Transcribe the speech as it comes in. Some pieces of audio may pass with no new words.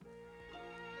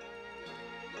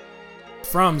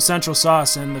From Central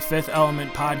Sauce and the Fifth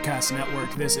Element Podcast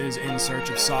Network, this is In Search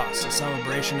of Sauce, a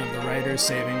celebration of the writers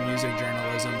saving music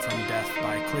journalism from death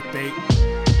by clickbait.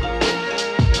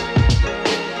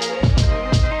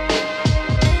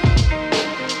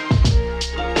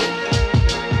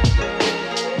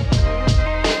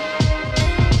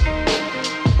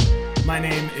 My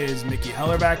name is Mickey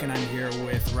Hellerback, and I'm here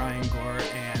with Ryan Gore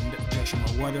and Joshua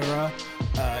Wadura,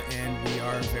 and we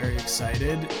are very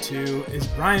excited to...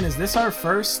 Is this our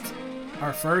first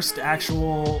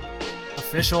actual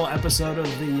official episode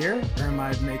of the year, or am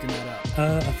I making that up?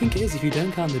 I think it is, if you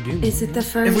don't count the Doom Is one. it the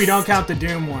first? If we don't count the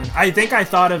Doom one. I think I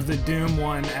thought of the Doom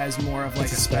one as more of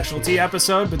like a specialty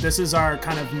episode, but this is our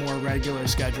kind of more regular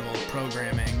scheduled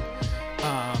programming,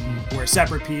 where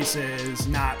separate pieces,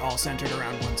 not all centered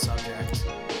around one subject.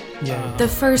 Yeah. The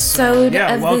first sode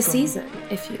of welcome. the season,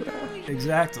 if you will.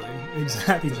 Exactly.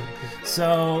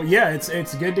 So yeah,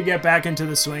 it's good to get back into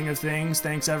the swing of things.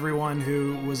 Thanks everyone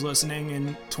who was listening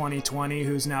in 2020,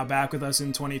 who's now back with us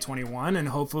in 2021, and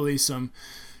hopefully some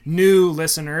new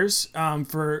listeners.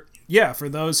 For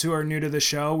those who are new to the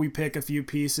show, we pick a few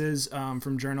pieces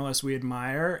from journalists we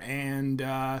admire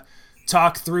and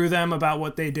talk through them about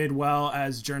what they did well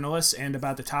as journalists and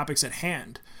about the topics at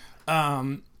hand.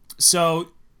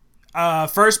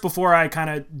 First, before I kind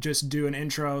of just do an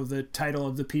intro of the title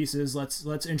of the pieces,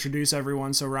 let's introduce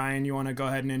everyone. So Ryan, you want to go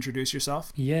ahead and introduce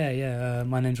yourself? Yeah.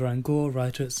 My name's Ryan Gore,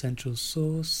 writer at Central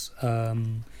Source.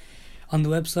 On the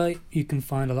website, you can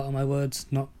find a lot of my words,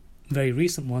 not very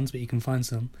recent ones, but you can find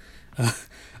some.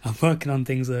 I'm working on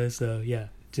things though, so yeah,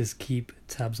 just keep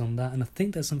tabs on that. And I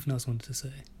think there's something else I wanted to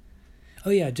say. Oh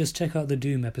yeah, just check out the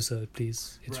Doom episode,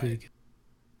 please. It's really good.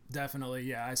 Definitely,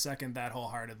 yeah, I second that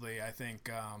wholeheartedly. I think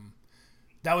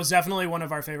that was definitely one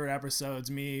of our favorite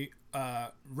episodes. Me,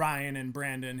 Ryan, and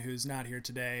Brandon, who's not here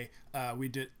today, we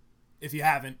did, if you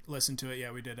haven't listened to it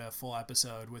yet, we did a full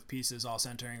episode with pieces all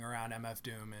centering around MF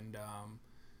Doom. And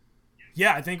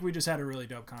yeah, I think we just had a really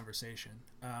dope conversation.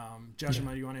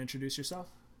 Joshua, do you want to introduce yourself?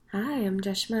 Hi, I'm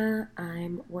Joshua.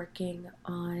 I'm working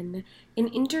on an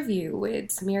interview with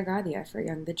Samir Gadia for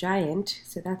Young the Giant,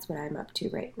 so that's what I'm up to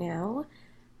right now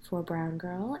for Brown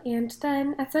Girl. And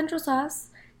then at Central Sauce,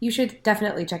 you should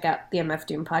definitely check out the MF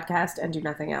Doom podcast and do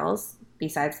nothing else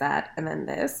besides that and then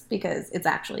this, because it's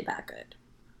actually that good.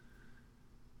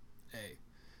 Hey.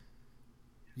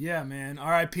 Yeah, man.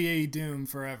 R.I.P. Doom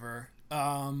forever.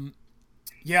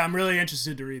 Yeah, I'm really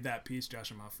interested to read that piece,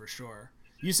 Joshua, for sure.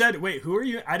 You said, wait, who are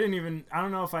you? I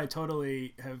don't know if I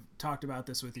totally have talked about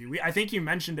this with you. I think you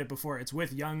mentioned it before. It's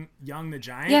with Young the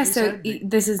Giant. Yeah, so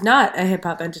this is not a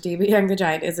hip-hop entity, but Young the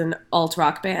Giant is an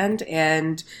alt-rock band,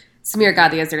 and Samir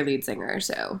Gadia is their lead singer.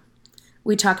 So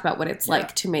we talk about what it's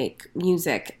like to make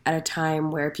music at a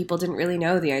time where people didn't really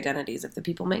know the identities of the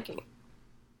people making it.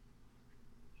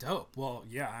 Dope. Well,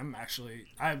 yeah,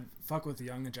 I fuck with the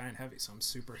Young the Giant heavy, so I'm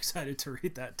super excited to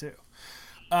read that too.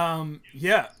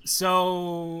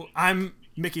 So I'm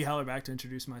Mickey Hellerback, to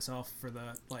introduce myself for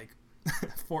the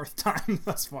fourth time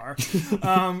thus far.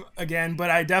 Again, but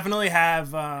I definitely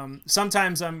have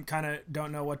sometimes I'm kind of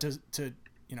don't know what to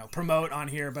promote on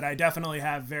here, but I definitely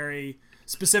have very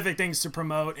specific things to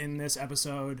promote in this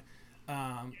episode.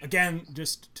 Again,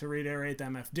 just to reiterate, the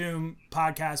MF Doom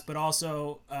podcast, but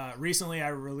also recently I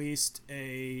released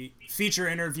a feature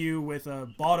interview with a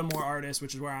Baltimore artist,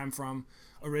 which is where I'm from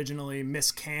originally,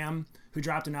 Miss Cam, who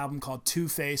dropped an album called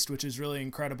Two-Faced, which is really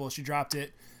incredible. She dropped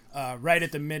it right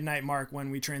at the midnight mark when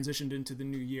we transitioned into the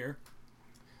new year.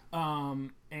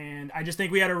 And I just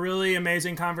think we had a really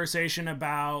amazing conversation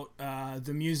about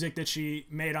the music that she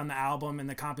made on the album and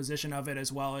the composition of it,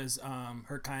 as well as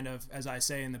her kind of, as I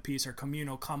say in the piece, her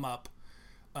communal come up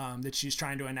that she's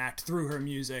trying to enact through her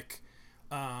music.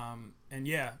 And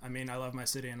yeah, I mean, I love my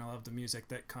city and I love the music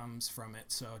that comes from it.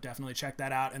 So definitely check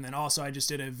that out. And then also I just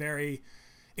did a very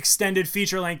extended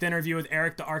feature-length interview with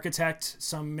Eric the Architect.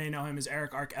 Some may know him as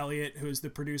Eric Ark Elliott, who is the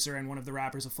producer and one of the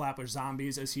rappers of Flatbush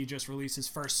Zombies, as he just released his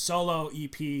first solo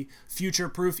EP, Future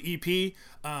Proof EP.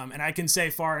 And I can say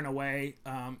far and away,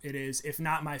 it is, if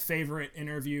not my favorite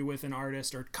interview with an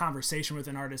artist or conversation with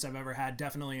an artist I've ever had,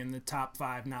 definitely in the top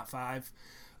 5, not 5.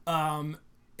 I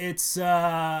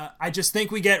just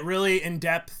think we get really in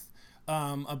depth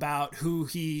about who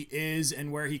he is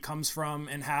and where he comes from,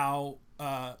 and how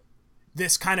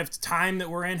this kind of time that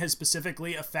we're in has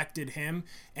specifically affected him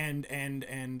and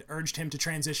urged him to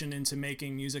transition into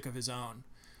making music of his own.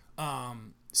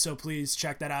 So please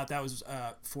check that out. That was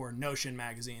for Notion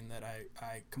magazine that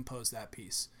I composed that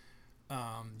piece.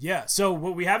 Yeah, so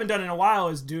what we haven't done in a while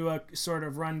is do a sort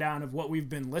of rundown of what we've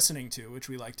been listening to, which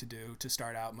we like to do to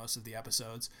start out most of the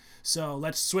episodes. So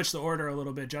let's switch the order a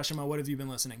little bit. Joshima, what have you been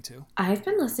listening to? I've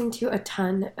been listening to a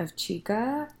ton of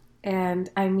Chica, and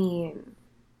I mean,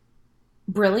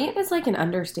 brilliant is like an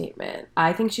understatement.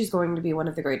 I think she's going to be one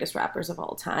of the greatest rappers of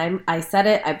all time. I said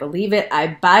it, I believe it,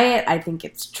 I buy it, I think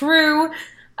it's true.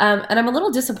 And I'm a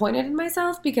little disappointed in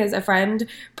myself because a friend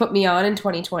put me on in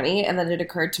 2020, and then it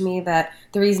occurred to me that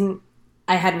the reason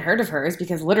I hadn't heard of her is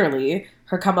because literally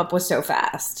her come up was so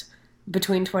fast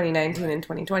between 2019 and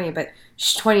 2020. But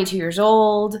she's 22 years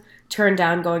old, turned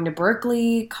down going to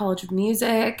Berklee College of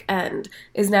Music, and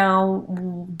is now,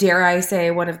 dare I say,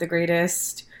 one of the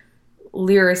greatest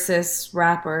lyricists,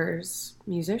 rappers,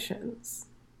 musicians.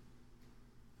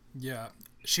 Yeah,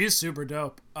 she's super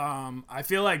dope. I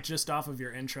feel like just off of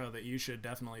your intro that you should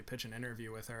definitely pitch an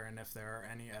interview with her, and if there are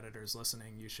any editors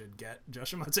listening, you should get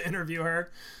Joshima to interview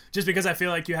her, just because I feel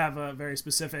like you have a very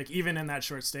specific, even in that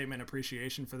short statement,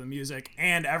 appreciation for the music,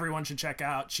 and everyone should check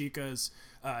out Chica's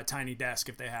Tiny Desk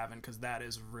if they haven't, because that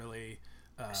is really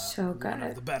so good. One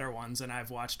of the better ones, and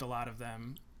I've watched a lot of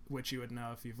them, which you would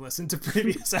know if you've listened to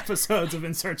previous episodes of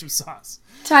In Search of Sauce.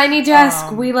 Tiny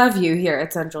Desk, we love you here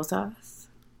at Central Sauce.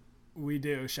 We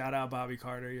do. Shout out Bobby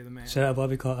Carter. You're the man. Shout out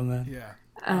Bobby Carter, man. Yeah.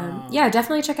 Yeah,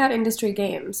 definitely check out Industry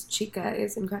Games. Chica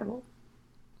is incredible.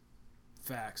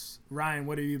 Facts. Ryan,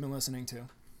 what have you been listening to?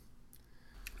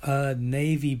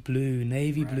 Navy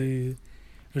Blue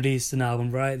released an album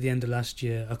right at the end of last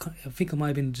year. I think it might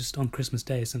have been just on Christmas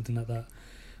Day or something like that.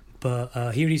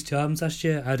 But he released 2 albums last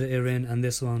year, Ada Irin and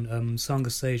this one, Song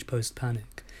of Sage Post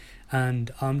Panic.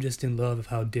 And I'm just in love with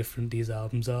how different these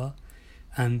albums are.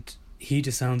 And he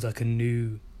just sounds like a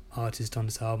new artist on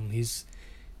this album. He's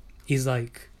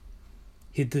like,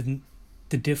 the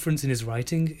difference in his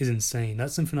writing is insane.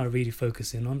 That's something I really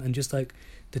focus in on. And just like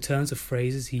the turns of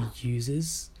phrases he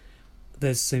uses,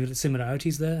 there's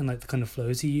similarities there, and like the kind of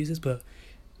flows he uses, but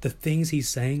the things he's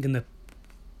saying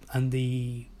and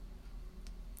the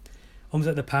almost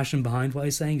like the passion behind what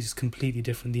he's saying is completely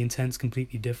different. The intent's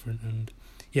completely different, and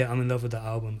yeah, I'm in love with that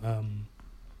album.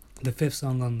 The 5th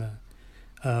song on there,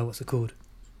 what's it called?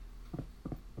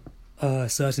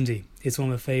 Certainty. It's one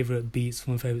of my favourite beats,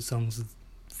 one of my favourite songs of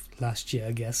last year,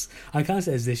 I guess. I can't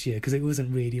say it's this year because it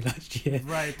wasn't really last year.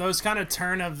 Right. Those kind of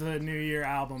turn of the New Year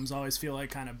albums always feel like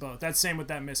kind of both. That's same with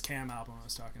that Miss Cam album I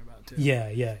was talking about too.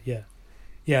 Yeah.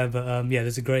 Yeah, but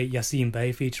there's a great Yassine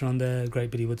Bey feature on there, a great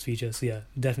Billy Woods feature, so yeah,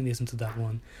 definitely listen to that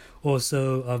one.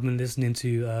 Also, I've been listening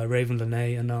to Raven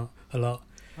Lenae a lot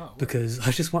because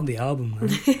I just want the album, man.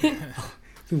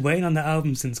 I've been waiting on the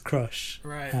album since Crush.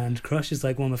 Right. And Crush is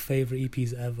like one of my favourite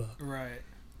EPs ever. Right.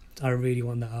 I really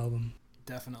want that album.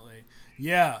 Definitely.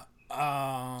 Yeah.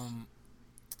 I've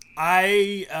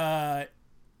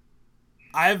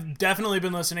definitely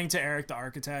been listening to Eric the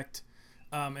Architect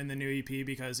in the new EP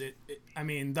because I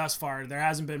mean, thus far there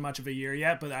hasn't been much of a year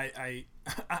yet, but I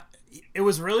it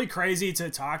was really crazy to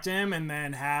talk to him and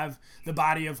then have the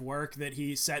body of work that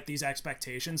he set these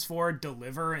expectations for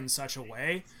deliver in such a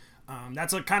way.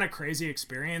 That's a kind of crazy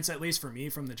experience, at least for me,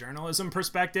 from the journalism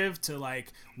perspective, to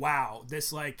like, wow,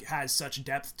 this like has such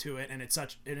depth to it, and it's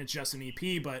just an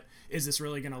EP, but is this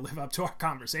really going to live up to our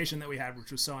conversation that we had, which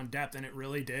was so in depth? And it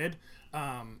really did,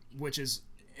 which is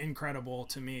incredible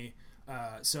to me.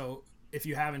 So if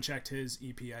you haven't checked his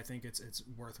EP, I think it's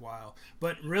worthwhile.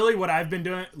 But really, what I've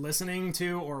been listening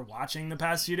to or watching the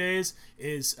past few days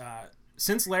is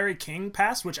since Larry King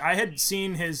passed, which I had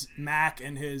seen his Mac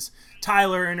and his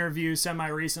Tyler interview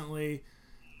semi-recently,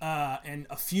 and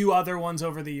a few other ones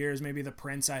over the years, maybe the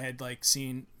Prince I had like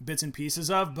seen bits and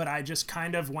pieces of, but I just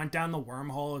kind of went down the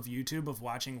wormhole of YouTube of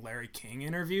watching Larry King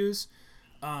interviews.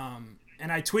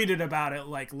 And I tweeted about it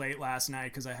like late last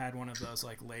night because I had one of those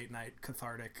like late night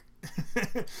cathartic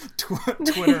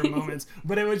Twitter moments,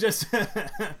 but it was just,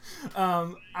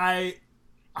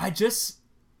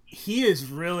 he is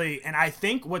really, and I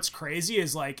think what's crazy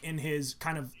is like in his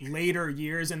kind of later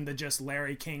years in the just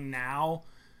Larry King Now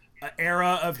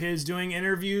era of his doing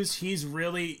interviews,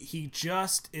 he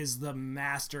just is the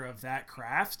master of that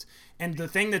craft. And the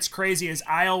thing that's crazy is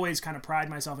I always kind of pride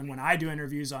myself in when I do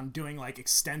interviews on doing like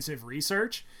extensive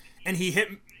research, and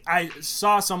I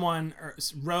saw someone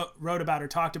wrote about or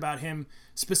talked about him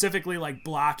specifically like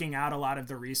blocking out a lot of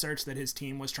the research that his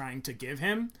team was trying to give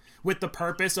him with the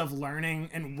purpose of learning.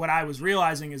 And what I was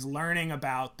realizing is learning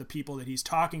about the people that he's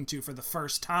talking to for the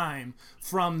first time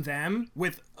from them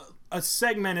with a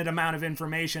segmented amount of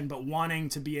information, but wanting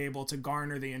to be able to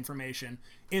garner the information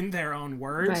in their own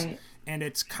words. Right. And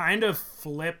it's kind of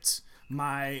flipped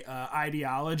my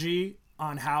ideology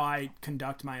on how I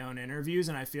conduct my own interviews,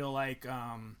 and I feel like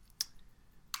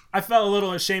I felt a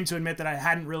little ashamed to admit that I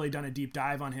hadn't really done a deep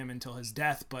dive on him until his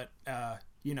death, but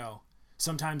you know,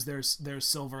 sometimes there's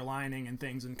silver lining and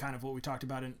things, and kind of what we talked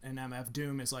about in MF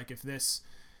Doom is like, if this,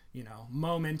 you know,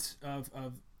 moment of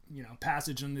you know,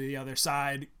 passage into the other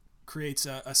side creates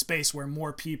a space where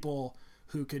more people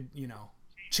who could, you know,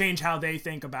 change how they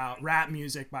think about rap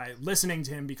music by listening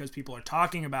to him because people are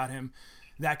talking about him,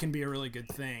 that can be a really good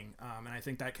thing. And I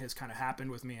think that has kind of happened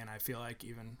with me, and I feel like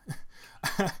even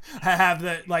I have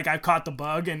I've caught the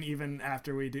bug, and even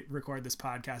after we record this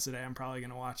podcast today, I'm probably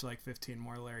going to watch like 15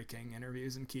 more Larry King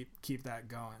interviews and keep that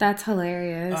going. That's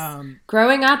hilarious.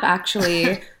 Growing up,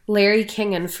 actually, Larry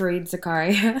King and Fareed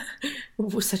Zakaria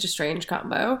was such a strange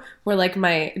combo, were like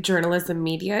my journalism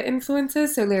media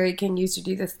influences. So Larry King used to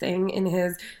do this thing in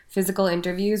his physical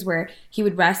interviews where he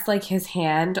would rest like his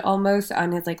hand almost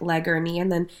on his like leg or knee and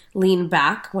then lean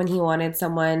back when he wanted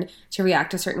someone to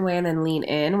react a certain way, and then lean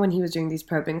in when he was doing these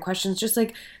probing questions, just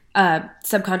like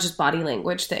subconscious body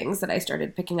language things that I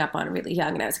started picking up on really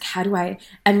young. And I was like, how do I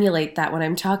emulate that when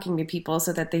I'm talking to people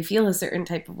so that they feel a certain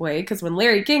type of way? Because when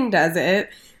Larry King does it,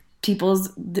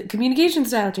 the communication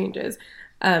style changes.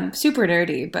 Super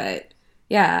nerdy, but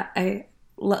yeah,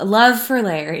 love for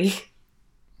Larry.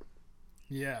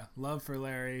 Yeah, love for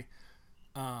Larry.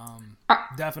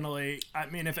 Definitely. I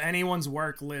mean, if anyone's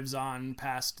work lives on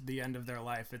past the end of their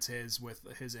life, it's his, with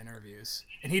his interviews.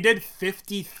 And he did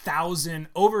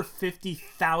over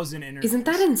 50,000 interviews. Isn't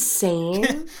that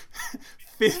insane?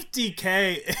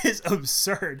 50K is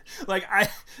absurd. Like,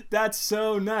 that's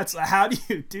so nuts. How do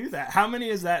you do that? How many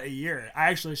is that a year? I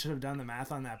actually should have done the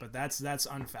math on that, but that's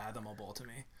unfathomable to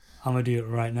me. I'm gonna do it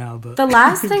right now, but the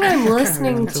last thing I'm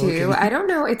listening to, I don't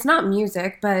know, it's not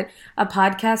music, but a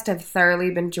podcast I've thoroughly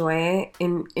been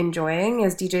enjoying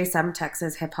is DJ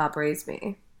Semtex's Hip Hop Raised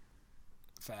Me.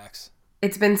 Facts.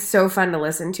 It's been so fun to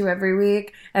listen to every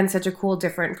week, and such a cool,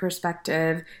 different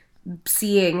perspective,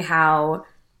 seeing how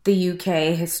the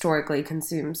UK historically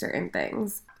consumes certain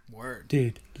things. Word.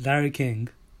 Dude, Larry King,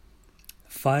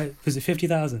 was it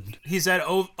 50,000? He said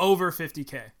over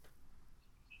 50K.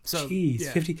 So, jeez,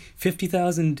 yeah.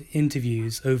 50,000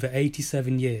 interviews over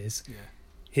 87 years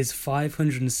is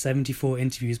 574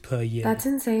 interviews per year. That's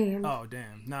insane. Oh,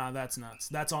 damn. Nah, that's nuts.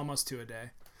 That's almost 2 a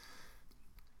day.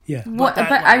 Yeah. But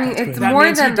I mean, it's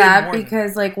more than that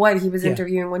because, like, he was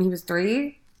interviewing when he was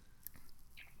 3?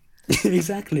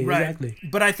 Exactly.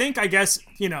 But I guess,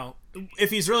 you know, if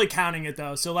he's really counting it,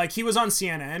 though, so, like, he was on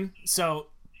CNN,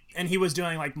 and he was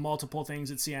doing like multiple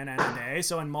things at CNN a day.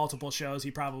 So in multiple shows,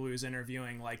 he probably was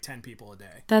interviewing like 10 people a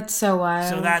day. That's so wild.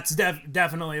 So that's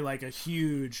definitely like a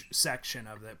huge section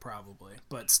of it probably.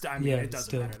 But I mean, it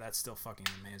doesn't matter. That's still fucking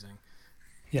amazing.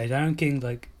 Yeah, Larry King,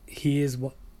 like, he is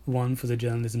one for the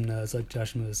journalism nerds, like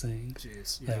Joshua was saying.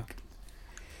 Jeez, yeah. Like,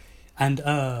 and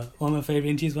one of my favorite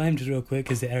interviews by him, just real quick,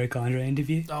 is the Eric Andre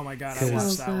interview. Oh my god, I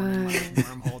watched that one in my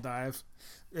wormhole dive.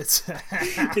 It's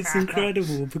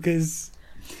incredible because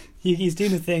he's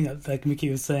doing a thing, like Mickey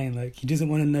was saying, like, he doesn't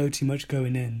want to know too much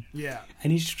going in. Yeah.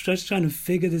 And he's just trying to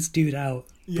figure this dude out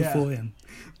before him.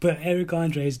 But Eric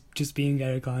Andre is just being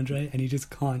Eric Andre, and he just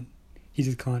can't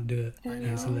do it. And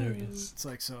it's hilarious. It's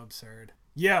like so absurd.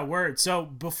 Yeah, word. So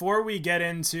before we get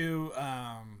into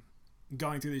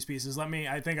going through these pieces,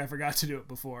 I think I forgot to do it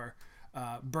before.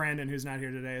 Brandon, who's not here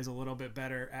today, is a little bit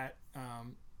better at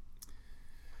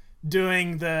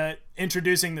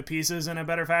introducing the pieces in a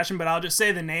better fashion, but I'll just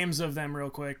say the names of them real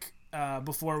quick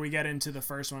before we get into the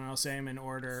first one. I'll say them in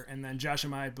order, and then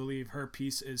Joshua, I believe her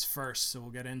piece is first, so we'll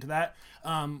get into that.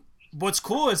 What's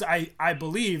cool is I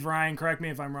believe, Ryan, correct me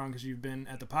if I'm wrong because you've been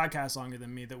at the podcast longer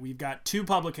than me, that we've got 2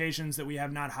 publications that we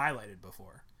have not highlighted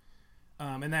before,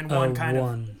 and then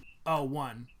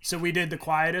one. So we did The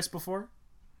Quietest before.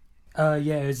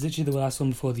 Yeah, it was literally the last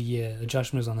one before the year.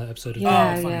 Joshua was on that episode.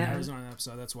 I was on that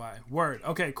episode, that's why. Word.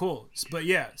 Okay, cool. But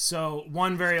yeah, so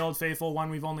one very old faithful, one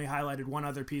we've only highlighted one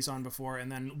other piece on before,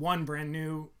 and then one brand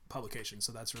new publication,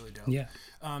 so that's really dope. Yeah.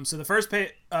 So the first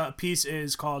piece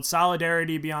is called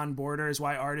Solidarity Beyond Borders,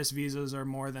 Why Artist Visas Are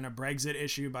More Than a Brexit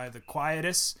Issue by The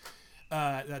Quietist.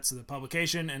 That's the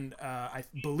publication, and I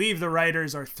believe the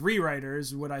writers are 3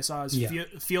 writers. What I saw is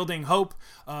Fielding Hope,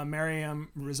 Miriam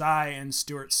Rezai, and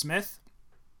Stuart Smith.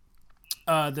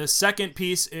 The second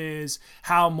piece is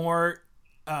how more...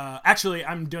 actually,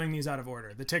 I'm doing these out of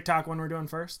order. The TikTok one we're doing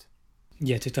first?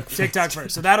 Yeah, TikTok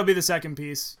first. So that'll be the second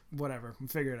piece. Whatever. We'll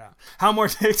figure it out. How more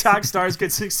TikTok stars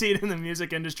could succeed in the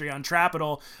music industry on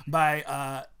Trapital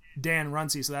by Dan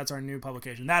Runcie, so that's our new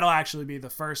publication. That'll actually be the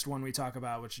first one we talk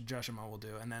about, which Joshua will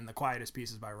do, and then The Quietest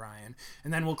Pieces by Ryan.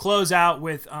 And then we'll close out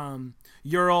with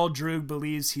Ural Droog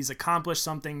believes he's accomplished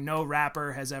something no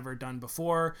rapper has ever done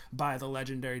before by the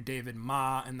legendary David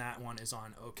Ma, and that one is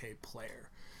on OK Player.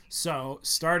 So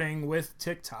starting with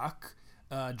TikTok,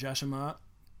 Joshua,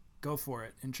 go for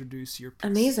it. Introduce your piece.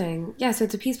 Amazing. Yeah, so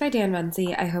it's a piece by Dan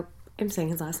Runcie. I hope I'm saying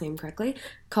his last name correctly,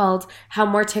 called How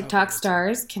More TikTok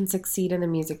Stars Can Succeed in the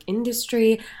Music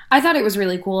Industry. I thought it was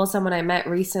really cool. Someone I met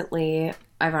recently,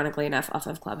 ironically enough, off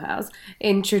of Clubhouse,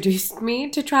 introduced me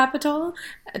to Trapitol.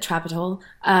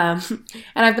 And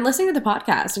I've been listening to the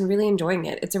podcast and really enjoying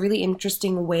it. It's a really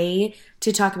interesting way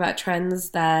to talk about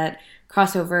trends that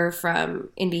cross over from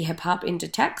indie hip-hop into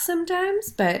tech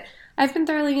sometimes, but I've been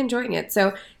thoroughly enjoying it.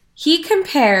 So he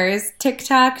compares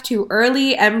TikTok to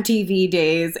early MTV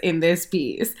days in this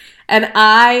piece, and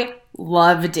I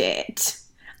loved it.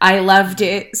 I loved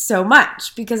it so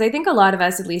much because I think a lot of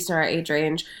us, at least in our age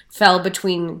range, fell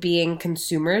between being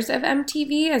consumers of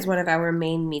MTV as one of our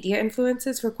main media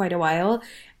influences for quite a while,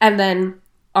 and then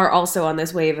are also on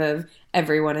this wave of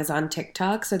everyone is on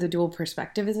TikTok, so the dual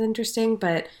perspective is interesting.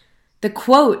 But the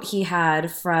quote he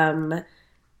had from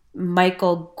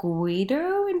Michael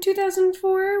Guido in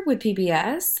 2004 with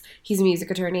PBS, he's a music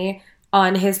attorney,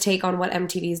 on his take on what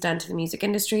MTV's done to the music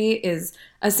industry is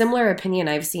a similar opinion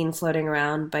I've seen floating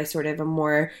around by sort of a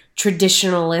more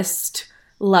traditionalist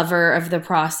lover of the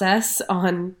process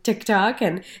on TikTok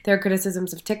and their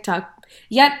criticisms of TikTok.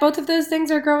 Yet both of those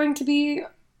things are growing to be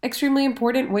extremely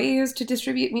important ways to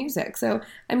distribute music. So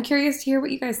I'm curious to hear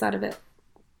what you guys thought of it.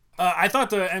 I thought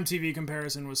the MTV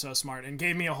comparison was so smart and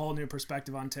gave me a whole new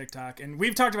perspective on TikTok. And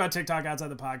we've talked about TikTok outside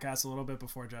the podcast a little bit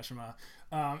before, Joshua.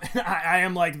 I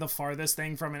am like the farthest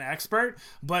thing from an expert,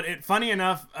 but funny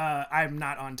enough, I'm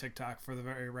not on TikTok for the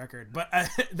very record. But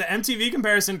the MTV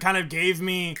comparison kind of gave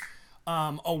me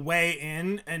a way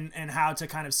in and how to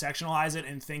kind of sectionalize it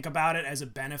and think about it as a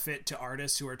benefit to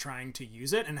artists who are trying to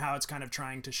use it and how it's kind of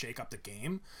trying to shake up the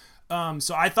game.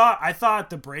 So I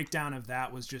thought the breakdown of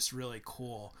that was just really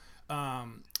cool.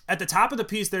 At the top of the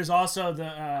piece, there's also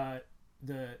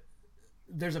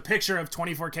there's a picture of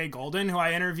 24K Golden, who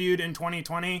I interviewed in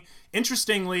 2020.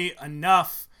 Interestingly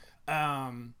enough,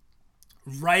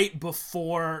 right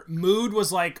before Mood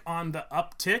was like on the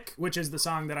uptick, which is the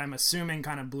song that I'm assuming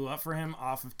kind of blew up for him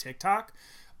off of TikTok.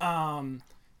 And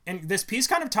this piece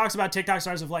kind of talks about TikTok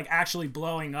stars of like actually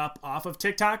blowing up off of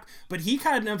TikTok, but he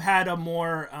kind of had a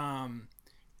more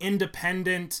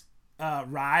independent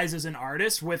rise as an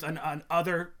artist with an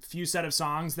other few set of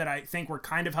songs that I think were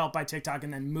kind of helped by TikTok,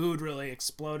 and then Mood really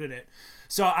exploded it.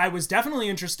 So I was definitely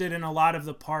interested in a lot of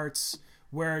the parts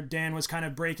where Dan was kind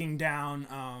of breaking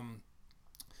down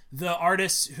the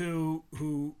artists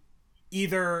who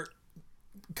either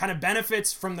kind of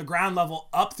benefits from the ground level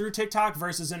up through TikTok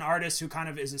versus an artist who kind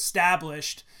of is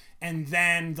established and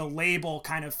then the label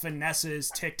kind of finesses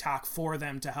TikTok for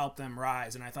them to help them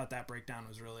rise. And I thought that breakdown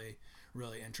was really,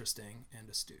 really interesting and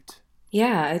astute.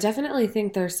 Yeah, I definitely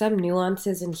think there's some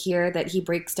nuances in here that he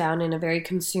breaks down in a very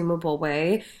consumable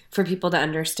way for people to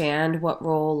understand what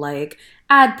role like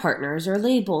ad partners or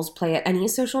labels play at any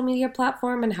social media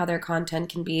platform and how their content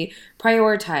can be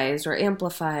prioritized or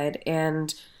amplified.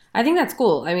 And I think that's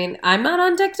cool. I mean, I'm not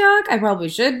on TikTok. I probably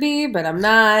should be, but I'm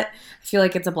not. I feel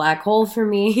like it's a black hole for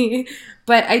me.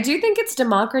 But I do think it's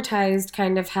democratized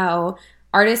kind of how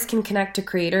artists can connect to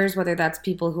creators, whether that's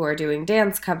people who are doing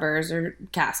dance covers or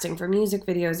casting for music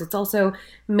videos. It's also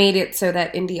made it so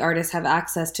that indie artists have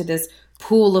access to this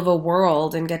pool of a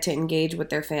world and get to engage with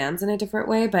their fans in a different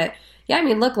way. But yeah, I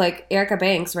mean, look, like Erica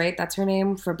Banks, right? That's her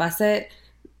name for Buss It.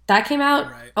 That came out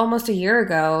almost a year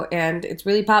ago, and it's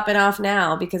really popping off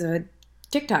now because of a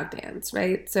TikTok dance,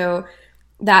 right? So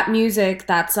that music,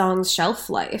 that song's shelf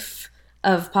life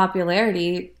of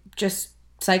popularity just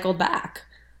cycled back.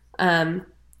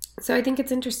 So I think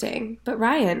it's interesting. But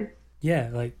Ryan. Yeah,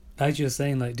 like as you were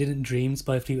saying, like didn't Dreams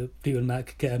by Fleetwood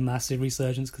Mac get a massive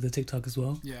resurgence because of TikTok as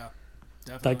well? Yeah,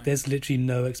 definitely. Like there's literally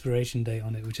no expiration date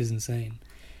on it, which is insane.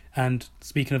 And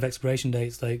speaking of expiration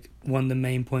dates, like one of the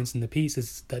main points in the piece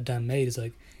is that Dan made is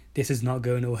like, this is not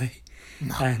going away.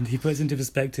 No. And he puts into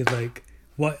perspective like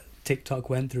what TikTok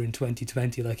went through in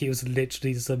 2020. Like it was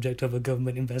literally the subject of a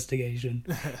government investigation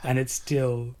and it's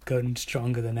still going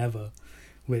stronger than ever.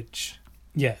 Which,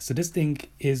 yeah, so this thing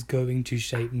is going to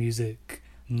shape music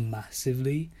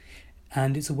massively.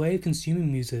 And it's a way of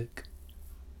consuming music.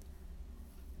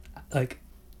 Like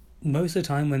most of the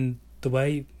time when the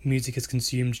way music is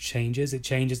consumed changes, it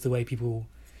changes the way people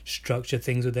structure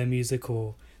things with their music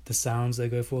or the sounds they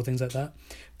go for, things like that.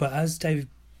 But as Dave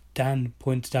Dan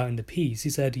pointed out in the piece. He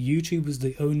said YouTube was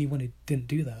the only one who didn't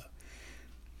do that.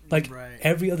 Like, Right.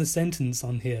 every other sentence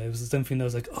on here was something that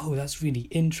was like, oh, that's really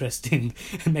interesting,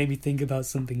 and made me think about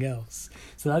something else.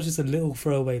 So that was just a little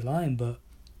throwaway line, but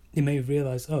it made me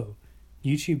realise, oh,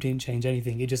 YouTube didn't change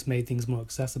anything, it just made things more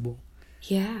accessible.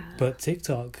 Yeah. But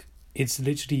TikTok, it's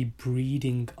literally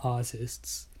breeding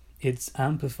artists. It's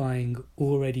amplifying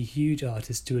already huge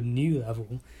artists to a new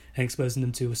level and exposing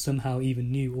them to a somehow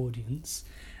even new audience.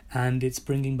 And it's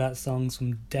bringing back songs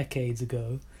from decades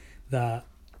ago that,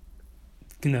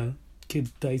 that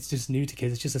it's just new to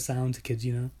kids. It's just a sound to kids,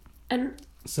 And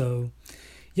So,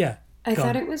 yeah. I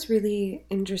thought it was really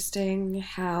interesting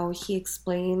how he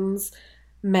explains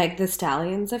Meg the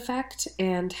Stallion's effect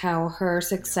and how her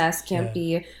success can't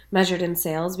be measured in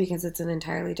sales because it's an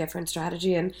entirely different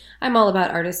strategy. And I'm all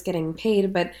about artists getting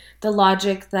paid, but the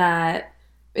logic that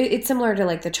it's similar to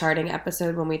like the charting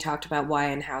episode when we talked about why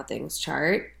and how things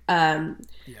chart.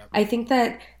 I think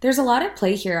that there's a lot at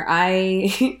play here.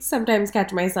 I sometimes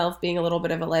catch myself being a little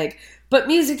bit of a like, but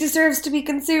music deserves to be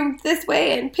consumed this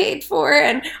way and paid for,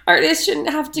 and artists shouldn't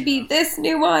have to be this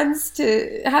nuanced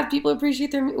to have people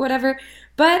appreciate their whatever.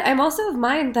 But I'm also of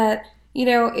mind that,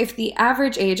 if the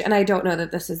average age, and I don't know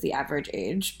that this is the average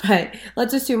age, but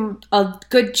let's assume a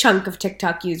good chunk of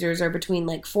TikTok users are between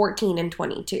like 14 and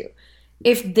 22.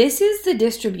 If this is the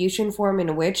distribution form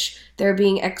in which they're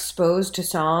being exposed to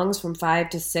songs from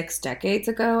 5 to 6 decades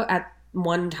ago at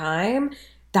one time,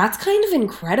 that's kind of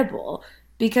incredible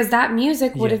because that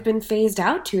music would have been phased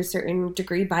out to a certain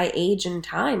degree by age and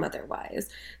time otherwise.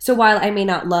 So while I may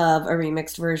not love a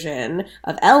remixed version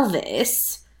of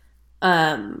Elvis,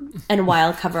 and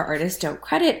while cover artists don't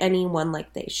credit anyone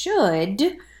like they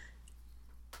should,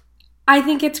 I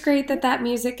think it's great that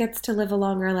music gets to live a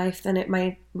longer life than it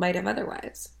might have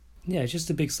otherwise. Yeah, it's just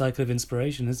a big cycle of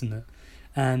inspiration, isn't it?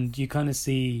 And you kind of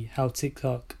see how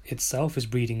TikTok itself is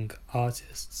breeding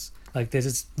artists. Like, there's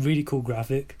this really cool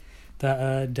graphic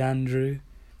that Dan drew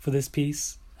for this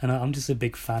piece, and I'm just a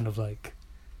big fan of like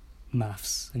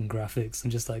maths and graphics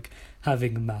and just like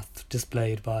having math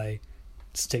displayed by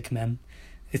stick men.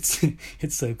 It's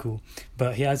so cool.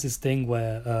 But he has this thing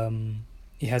where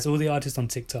he has all the artists on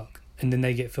TikTok, and then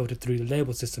they get filtered through the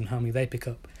label system, how many they pick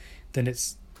up. Then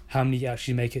it's how many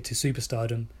actually make it to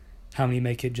superstardom, how many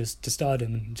make it just to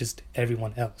stardom, and just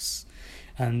everyone else.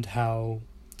 And how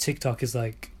TikTok is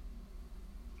like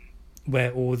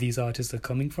where all these artists are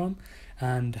coming from,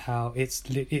 and how it's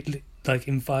like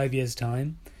in 5 years'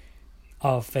 time,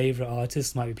 our favourite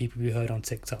artists might be people we heard on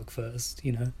TikTok first,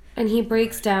 And he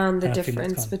breaks down the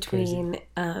difference between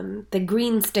the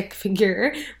green stick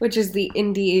figure, which is the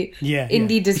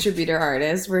indie distributor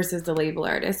artist, versus the label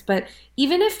artist. But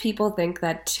even if people think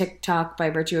that TikTok, by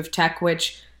virtue of tech,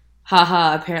 which,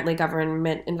 apparently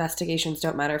government investigations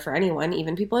don't matter for anyone,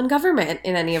 even people in government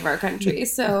in any of our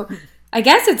countries. So I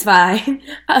guess it's fine.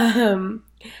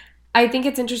 I think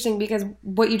it's interesting because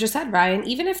what you just said, Ryan,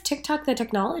 even if TikTok, the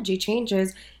technology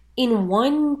changes, in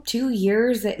 1-2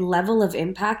 years, the level of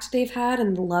impact they've had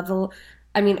and the level,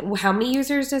 how many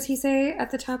users does he say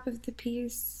at the top of the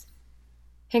piece?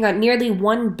 Hang on, nearly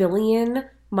 1 billion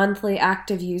monthly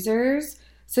active users.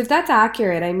 So if that's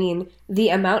accurate, the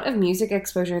amount of music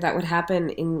exposure that would happen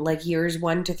in like years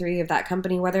 1 to 3 of that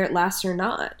company, whether it lasts or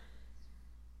not.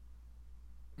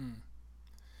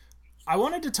 I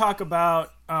wanted to talk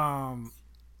about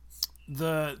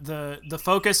the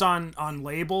focus on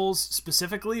labels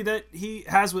specifically that he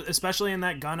has, especially in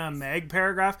that Gunna Meg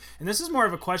paragraph. And this is more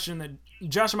of a question that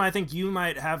Josh, I think you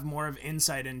might have more of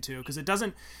insight into, because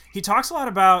he talks a lot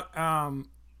about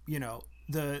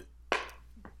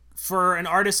for an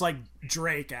artist like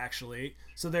Drake, actually.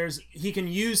 So he can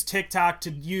use TikTok to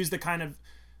use the kind of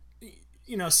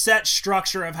set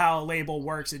structure of how a label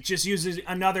works. It just uses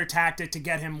another tactic to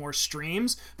get him more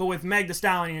streams. But with Meg the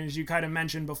Stallion, as you kind of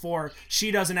mentioned before,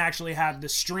 she doesn't actually have the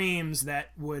streams that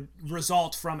would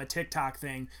result from a TikTok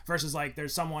thing, versus like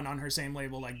there's someone on her same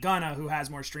label like Gunna who has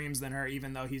more streams than her,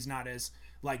 even though he's not as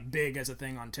like big as a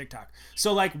thing on TikTok.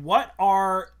 So like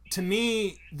to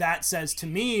me,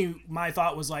 my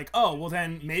thought was like, oh, well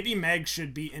then maybe Meg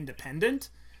should be independent.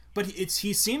 But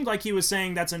he seemed like he was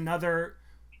saying that's another,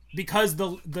 because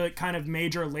the kind of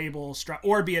major label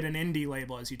or be it an indie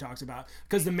label, as he talks about,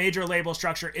 because the major label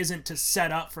structure isn't to set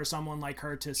up for someone like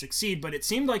her to succeed. But it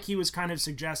seemed like he was kind of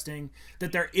suggesting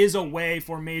that there is a way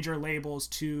for major labels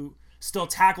to still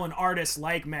tackle an artist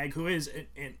like Meg, who is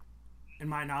in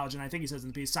my knowledge, and I think he says in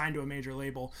the piece, signed to a major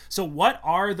label. So what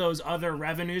are those other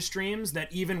revenue streams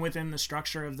that even within the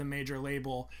structure of the major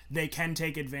label, they can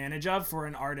take advantage of for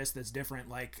an artist that's different,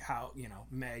 like how,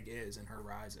 Meg is and her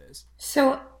rise is?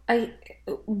 So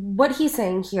what he's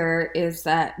saying here is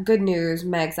that good news,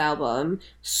 Meg's album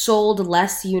sold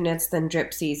less units than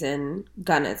Drip Season,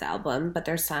 Gunna's album, but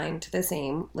they're signed to the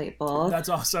same label. That's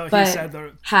also he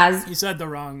said the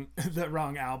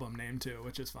wrong album name too,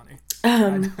 which is funny.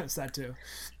 I noticed that too.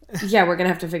 Yeah, we're gonna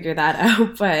have to figure that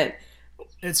out, but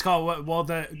it's called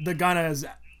the Gunna's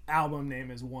album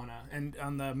name is Wanna, and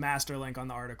on the master link on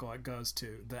the article it goes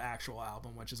to the actual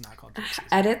album, which is not called Drip Season.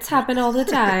 Edits happen all the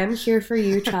time. Here for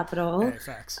you, Trapital. Hey,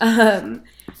 facts.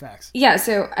 Facts. Yeah,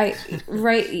 so I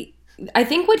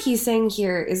think what he's saying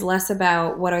here is less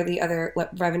about what are the other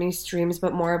revenue streams,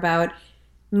 but more about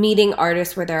meeting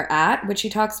artists where they're at, which he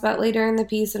talks about later in the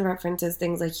piece and references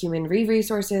things like Human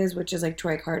Resources, which is like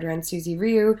Troy Carter and Suzy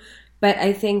Rue. But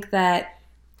I think that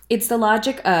it's the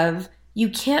logic of you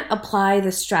can't apply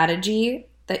the strategy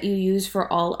that you use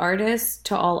for all artists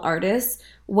to all artists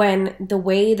when the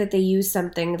way that they use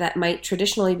something that might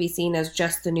traditionally be seen as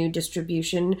just the new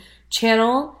distribution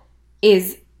channel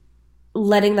is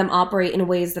letting them operate in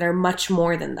ways that are much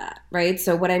more than that, right?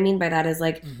 So what I mean by that is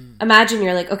like, imagine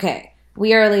you're like, okay,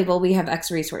 we are a label, we have X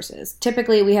resources.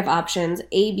 Typically we have options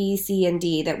A, B, C, and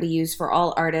D that we use for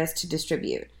all artists to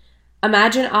distribute.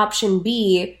 Imagine option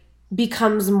B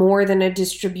becomes more than a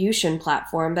distribution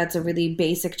platform. That's a really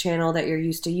basic channel that you're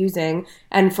used to using.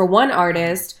 And for one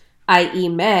artist, i.e.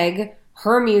 Meg,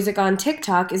 her music on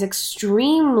TikTok is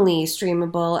extremely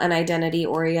streamable and identity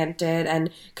oriented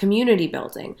and community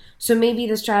building. So maybe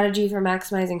the strategy for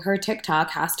maximizing her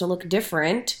TikTok has to look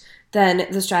different than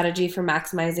the strategy for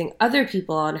maximizing other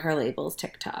people on her label's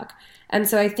TikTok. And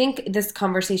so I think this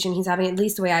conversation he's having, at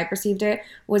least the way I perceived it,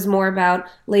 was more about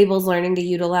labels learning to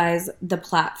utilize the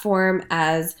platform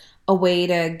as a way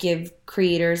to give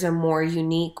creators a more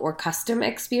unique or custom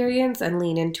experience and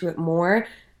lean into it more,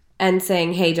 and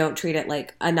saying, hey, don't treat it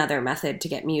like another method to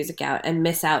get music out and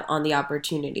miss out on the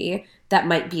opportunity that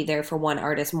might be there for one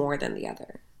artist more than the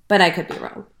other. But I could be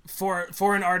wrong.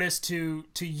 For an artist to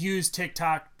use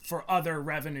TikTok for other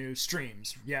revenue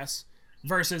streams, yes?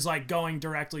 Versus like going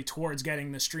directly towards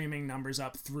getting the streaming numbers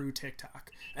up through TikTok.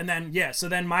 And then, so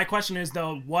then my question is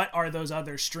though, what are those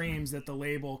other streams that the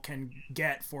label can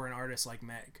get for an artist like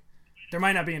Meg? There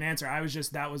might not be an answer.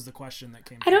 That was the question that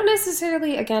came. I don't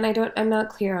necessarily, again, I'm not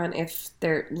clear on if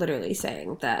they're literally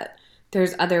saying that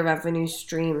there's other revenue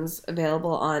streams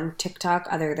available on TikTok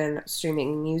other than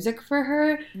streaming music for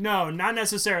her. No, not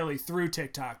necessarily through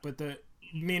TikTok, but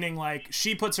meaning like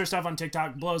she puts her stuff on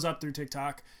TikTok, blows up through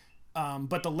TikTok.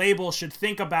 But the label should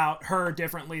think about her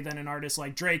differently than an artist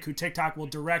like Drake, who TikTok will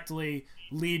directly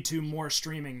lead to more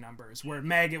streaming numbers, where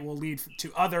Meg, it will lead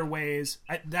to other ways.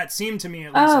 That seemed to me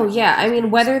at least. Oh, yeah. I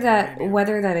mean, whether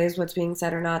that is what's being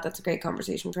said or not, that's a great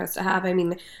conversation for us to have. I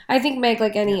mean, I think Meg,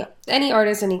 like any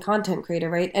artist, any content creator,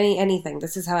 right? Anything.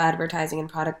 This is how advertising and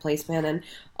product placement and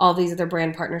all these other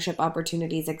brand partnership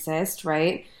opportunities exist,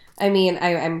 right? I mean,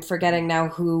 I'm forgetting now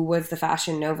who was the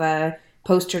Fashion Nova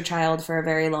poster child for a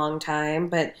very long time,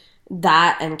 but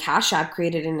that and Cash App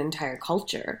created an entire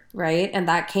culture, right? And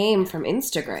that came from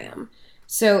Instagram.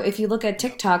 So if you look at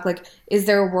TikTok, like, is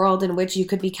there a world in which you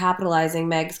could be capitalizing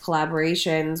Meg's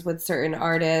collaborations with certain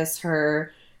artists,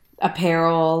 her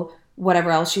apparel,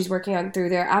 whatever else she's working on through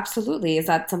there? Absolutely. Is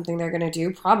that something they're going to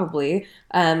do? Probably.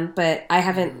 But I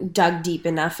haven't dug deep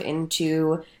enough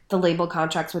into the label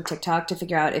contracts with TikTok to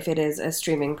figure out if it is a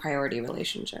streaming priority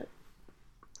relationship.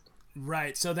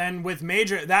 Right. So then with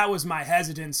Major, that was my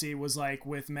hesitancy, was like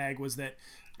with Meg, was that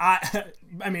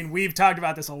I mean, we've talked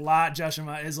about this a lot,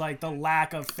 Joshua, is like the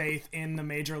lack of faith in the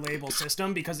major label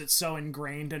system because it's so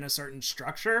ingrained in a certain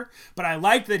structure. But I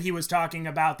like that he was talking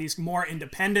about these more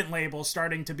independent labels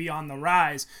starting to be on the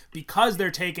rise because they're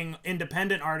taking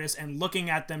independent artists and looking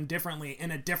at them differently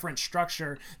in a different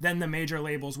structure than the major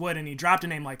labels would. And he dropped a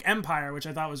name like Empire, which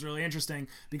I thought was really interesting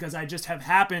because I just have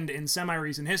happened in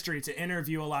semi-recent history to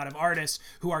interview a lot of artists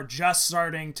who are just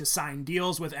starting to sign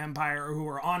deals with Empire or who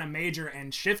are on a major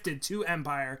and shifted to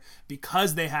Empire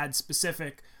because they had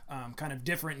specific kind of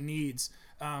different needs.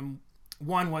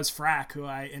 One was Frack, who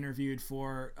I interviewed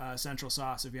for Central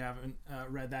Sauce. If you haven't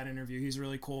read that interview, he's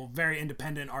really cool, very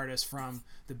independent artist from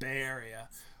the Bay Area.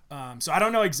 So I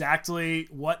don't know exactly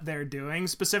what they're doing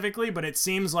specifically, but it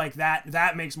seems like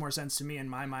that makes more sense to me in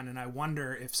my mind, and I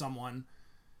wonder if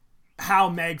how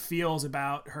Meg feels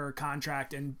about her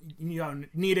contract and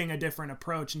needing a different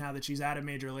approach now that she's at a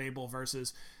major label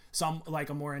versus some like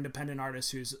a more independent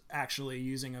artist who's actually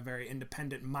using a very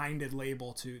independent minded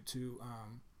label to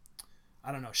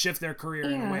I don't know, shift their career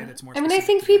in a way that's more. I mean, I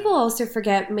think people also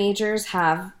forget majors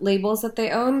have labels that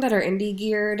they own that are indie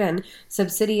geared and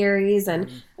subsidiaries, and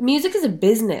music is a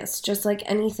business just like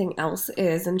anything else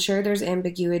is. And sure, there's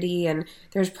ambiguity and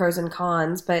there's pros and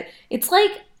cons, but it's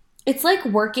like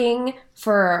working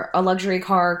for a luxury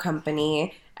car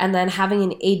company and then having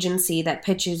an agency that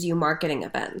pitches you marketing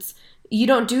events. You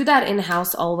don't do that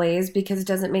in-house always because it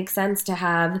doesn't make sense to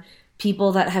have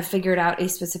people that have figured out a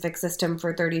specific system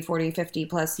for 30, 40, 50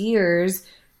 plus years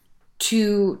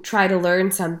to try to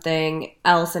learn something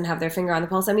else and have their finger on the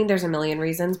pulse. I mean, there's a million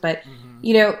reasons, but,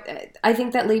 you know, I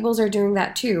think that labels are doing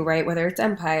that too, right? Whether it's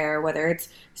Empire, whether it's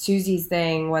Susie's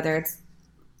thing, whether it's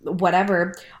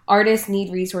whatever, artists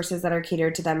need resources that are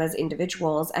catered to them as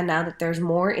individuals. And now that there's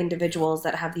more individuals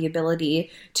that have the ability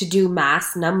to do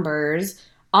mass numbers,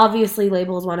 obviously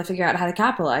labels want to figure out how to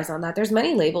capitalize on that. There's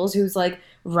many labels whose like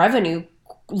revenue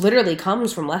literally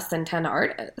comes from less than 10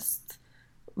 artists,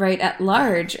 right, at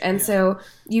large. And so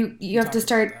you have to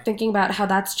start thinking about how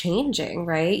that's changing,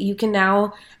 right? You can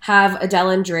now have Adele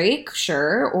and Drake,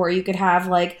 sure, or you could have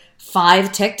like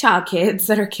 5 TikTok kids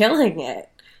that are killing it.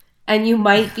 And you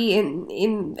might be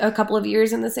in a couple of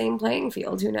years in the same playing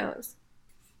field. Who knows?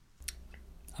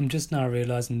 I'm just now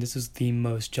realizing this is the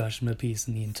most Joshua piece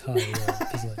in the entire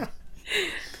world.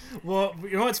 Well,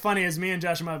 you know what's funny is me and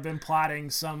Joshua have been plotting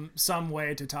some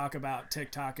way to talk about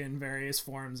TikTok in various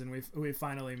forms, and we've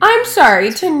finally. I'm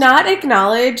sorry to not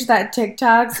acknowledge that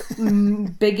TikTok's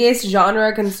biggest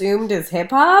genre consumed is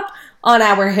hip hop on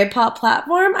our hip hop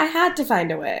platform. I had to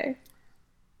find a way.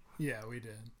 Yeah, we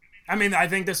did. I mean, I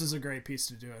think this is a great piece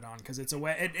to do it on because it's a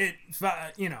way. It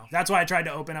you know, that's why I tried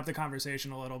to open up the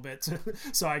conversation a little bit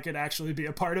so I could actually be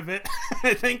a part of it.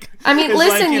 I think. I mean,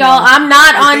 listen, like, y'all. I'm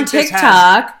not on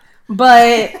TikTok,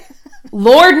 but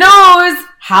Lord knows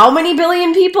how many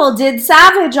billion people did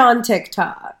Savage on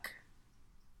TikTok.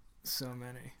 So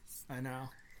many, I know.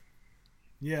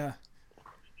 Yeah.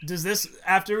 Does this,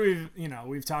 after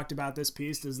we've talked about this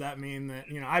piece, does that mean that,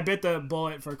 I bit the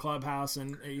bullet for Clubhouse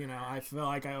and, I feel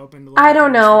like I opened a little I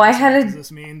don't know. Does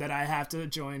this mean that I have to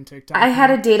join TikTok? I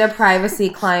had a data privacy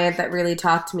client that really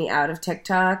talked me out of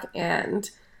TikTok,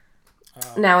 and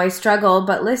now I struggle.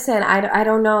 But listen, I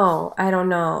don't know. I don't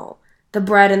know. The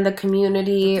bread in the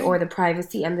community or the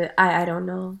privacy and I don't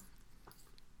know.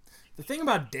 The thing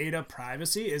about data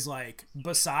privacy is, like,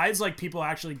 besides, like, people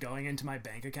actually going into my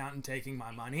bank account and taking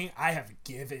my money, I have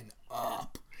given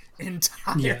up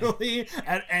entirely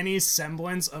at any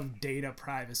semblance of data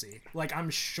privacy. Like,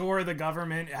 I'm sure the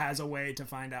government has a way to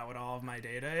find out what all of my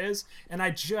data is, and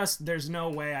there's no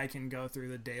way I can go through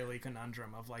the daily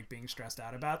conundrum of, like, being stressed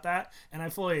out about that, and I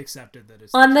fully accepted that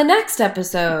it's... On the next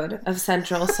episode of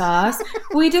Central Sauce,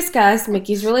 we discuss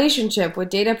Mickey's relationship with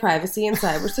data privacy and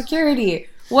cybersecurity.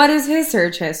 What is his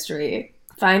search history?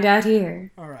 Find out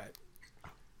here. All right.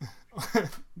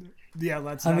 Yeah,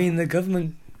 let's... I mean, the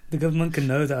government can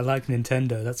know that I like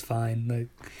Nintendo. That's fine. Like,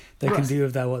 they can do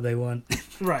with that what they want.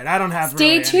 Right. I don't have...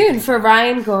 Stay tuned for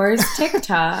Ryan Gore's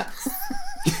TikToks.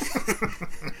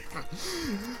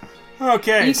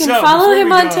 Okay, you can follow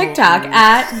him on TikTok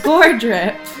at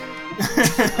GoreDrip.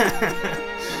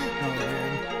 Oh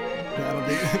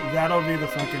man, that'll be the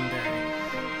fucking day.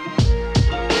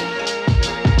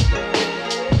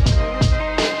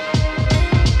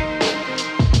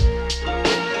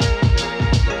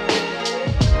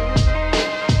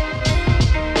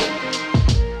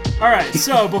 All right,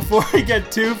 so before we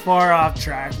get too far off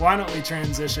track, why don't we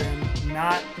transition,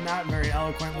 not very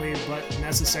eloquently, but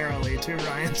necessarily, to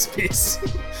Ryan's piece.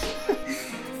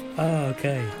 Oh,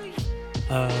 okay.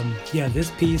 This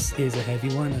piece is a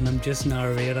heavy one, and I'm just now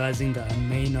realizing that I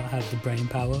may not have the brain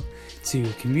power to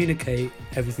communicate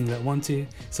everything that I want to,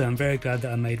 so I'm very glad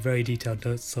that I made very detailed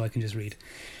notes so I can just read.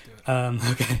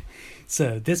 Okay,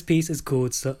 so this piece is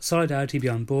called Solidarity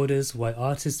Beyond Borders, Why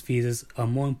Artists' Visas are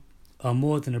more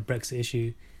than a Brexit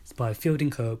issue. It's by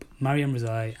Fielding Cope, Mariam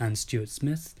Rezai, and Stuart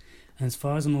Smith. And as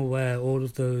far as I'm aware, all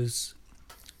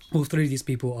three of these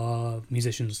people are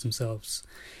musicians themselves.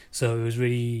 So it was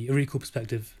really a really cool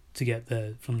perspective to get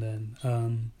there from them.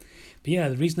 But yeah,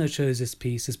 the reason I chose this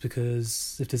piece is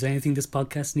because if there's anything this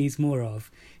podcast needs more of,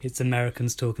 it's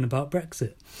Americans talking about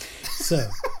Brexit. So,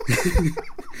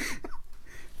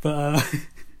 but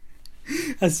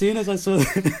as soon as I saw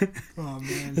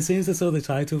the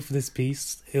title for this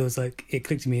piece, it was like, it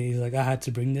clicked to me. It was like, I had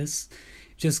to bring this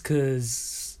just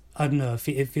because, I don't know,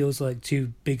 it feels like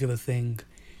too big of a thing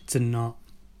to not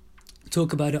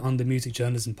talk about it on the Music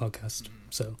Journalism podcast.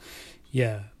 So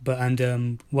yeah, but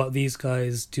what these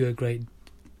guys do a great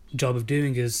job of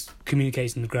doing is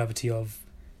communicating the gravity of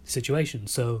the situation.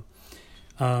 So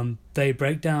they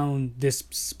break down this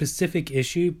specific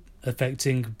issue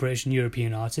affecting British and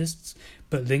European artists,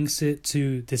 but links it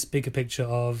to this bigger picture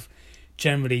of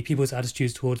generally people's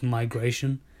attitudes towards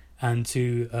migration and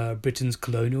to Britain's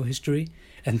colonial history.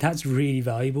 And that's really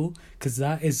valuable because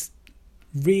that is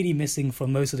really missing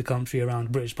from most of the commentary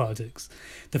around British politics.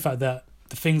 The fact that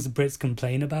the things the Brits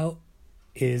complain about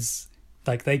is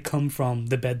like they come from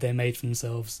the bed they made for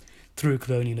themselves through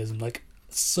colonialism. Like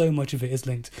so much of it is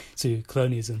linked to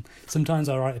colonialism. Sometimes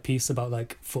I write a piece about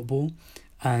like football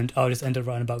and I'll just end up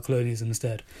writing about colonialism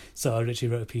instead. So I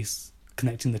literally wrote a piece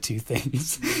connecting the two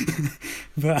things.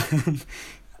 But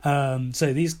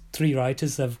so these three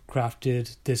writers have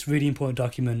crafted this really important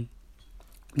document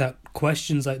that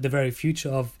questions like the very future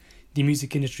of the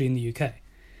music industry in the UK.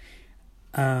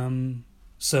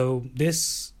 So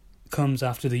this comes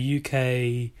after the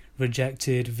UK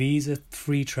rejected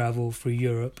visa-free travel through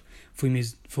Europe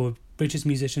for British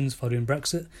musicians following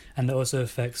Brexit, and that also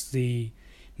affects the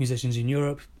musicians in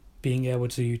Europe being able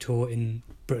to tour in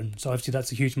Britain. So obviously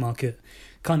that's a huge market,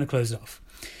 kind of closed off.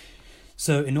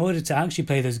 So in order to actually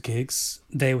play those gigs,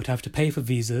 they would have to pay for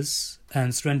visas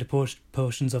and surrender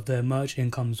portions of their merch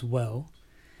income as well.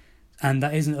 And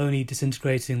that isn't only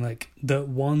disintegrating like the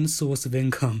one source of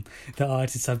income that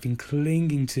artists have been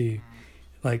clinging to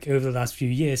like over the last few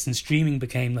years since streaming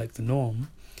became like the norm.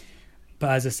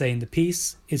 But as I say in the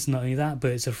piece, it's not only that,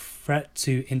 but it's a threat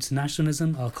to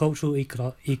internationalism, our cultural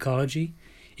ecology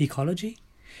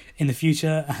in the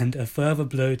future, and a further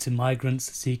blow to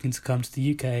migrants seeking to come to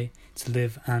the UK to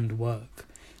live and work.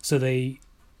 So they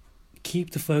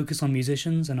keep the focus on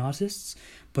musicians and artists,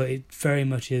 but it very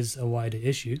much is a wider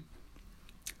issue.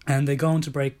 And they go on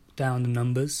to break down the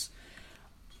numbers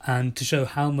and to show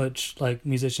how much like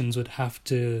musicians would have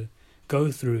to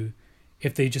go through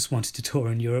if they just wanted to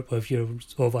tour in Europe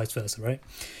or vice versa, right?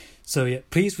 So yeah,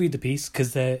 please read the piece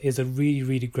because there is a really,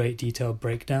 really great detailed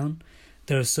breakdown.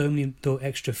 There are so many little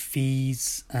extra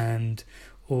fees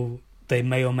or they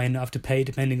may or may not have to pay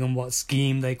depending on what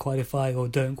scheme they qualify or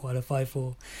don't qualify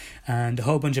for, and a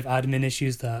whole bunch of admin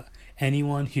issues that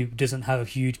anyone who doesn't have a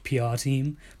huge PR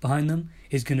team behind them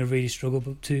is going to really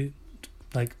struggle to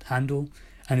like handle,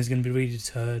 and is going to be really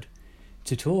deterred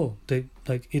to tour.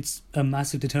 It's a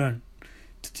massive deterrent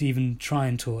to even try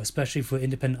and tour, especially for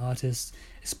independent artists,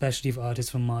 especially for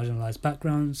artists from marginalised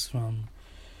backgrounds, from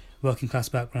working class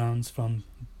backgrounds, from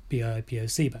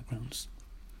BIPOC backgrounds.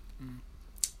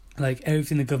 Like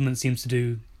everything the government seems to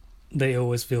do, they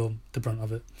always feel the brunt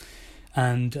of it.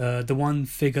 And the one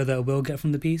figure that I will get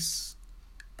from the piece,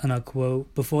 and I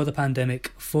quote, before the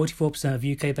pandemic, 44% of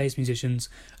UK-based musicians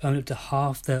earned up to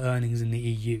half their earnings in the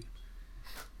EU.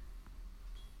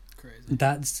 Crazy.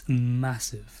 That's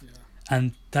massive. Yeah.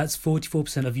 And that's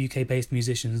 44% of UK-based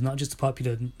musicians, not just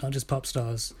popular, not just pop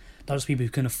stars, not just people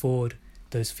who can afford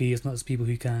those fees, not just people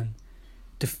who can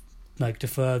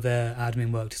defer their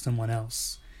admin work to someone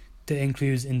else. That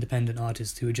includes independent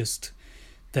artists who are just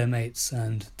their mates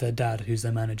and their dad who's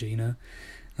their manager, you know?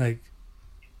 Like,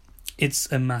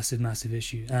 it's a massive, massive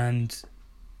issue. And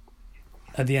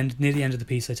at the end, near the end of the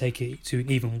piece, I take it to an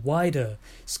even wider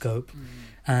scope.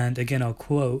 And again, I'll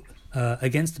quote,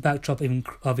 against the backdrop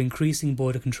of increasing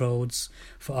border controls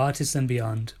for artists and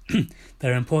beyond,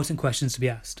 there are important questions to be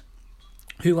asked.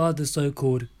 Who are the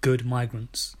so-called good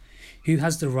migrants? Who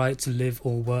has the right to live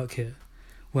or work here?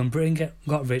 When Britain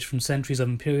got rich from centuries of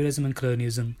imperialism and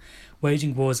colonialism,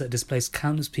 waging wars that displaced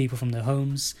countless people from their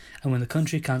homes, and when the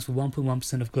country accounts for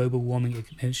 1.1% of global warming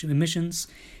emissions,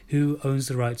 who owns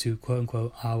the right to,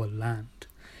 quote-unquote, our land?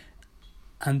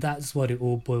 And that's what it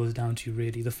all boils down to,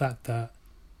 really. The fact that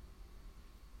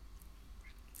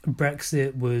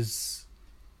Brexit was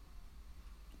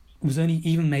only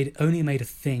made a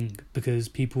thing because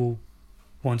people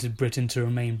wanted Britain to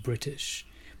remain British.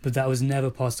 But that was never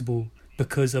possible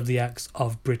because of the acts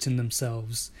of Britain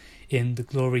themselves in the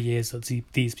glory years that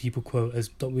these people quote as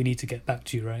that we need to get back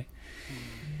to, right?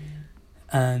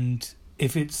 And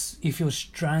if you're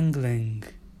strangling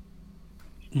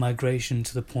migration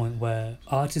to the point where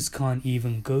artists can't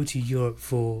even go to Europe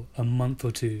for a month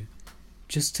or two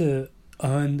just to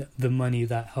earn the money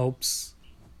that helps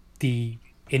the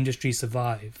industry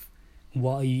survive,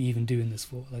 what are you even doing this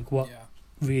for? Like, what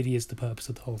really is the purpose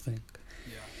of the whole thing?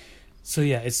 So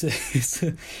yeah, it's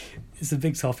a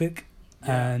big topic,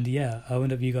 and I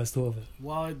wonder if you guys thought of it,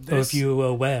 or if you were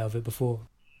aware of it before.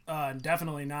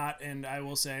 Definitely not, and I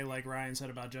will say, like Ryan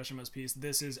said about Joshima's piece,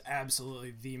 this is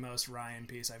absolutely the most Ryan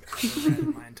piece I've ever read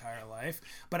in my entire life.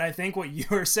 But I think what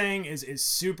you're saying is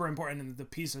super important, and the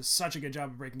piece does such a good job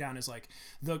of breaking down is like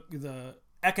the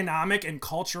economic and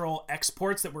cultural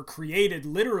exports that were created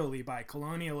literally by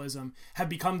colonialism have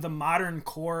become the modern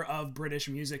core of British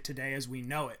music today as we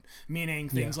know it, meaning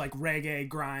things like reggae,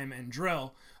 grime, and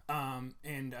drill. I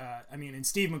mean, in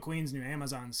Steve McQueen's new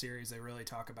Amazon series, they really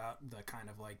talk about the kind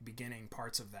of like beginning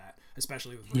parts of that,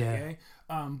 especially with reggae.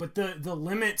 But the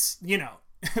limits, you know,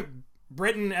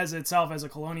 Britain as itself as a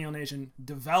colonial nation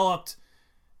developed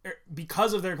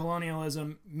because of their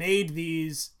colonialism, made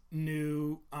these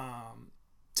new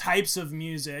types of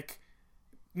music,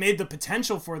 made the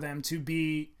potential for them to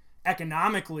be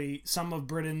economically some of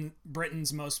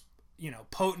Britain's most, you know,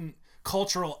 potent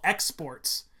cultural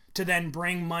exports, to then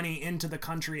bring money into the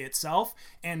country itself.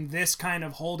 And this kind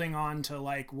of holding on to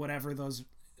like whatever those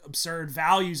absurd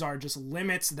values are just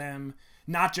limits them,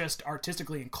 not just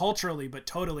artistically and culturally, but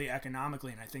totally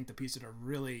economically. And I think the piece did a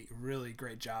really, really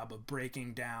great job of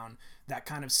breaking down that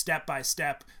kind of step by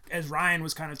step, as Ryan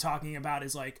was kind of talking about,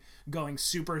 is like going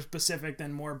super specific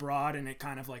then more broad, and it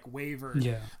kind of like wavered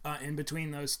in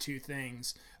between those two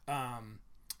things.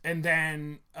 And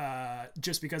then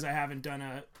just because I haven't done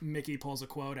a Mickey pulls a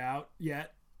quote out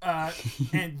yet,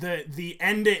 and the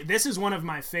ending, this is one of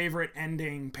my favorite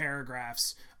ending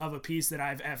paragraphs of a piece that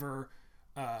I've ever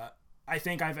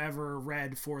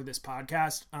read for this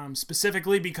podcast,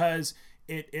 specifically because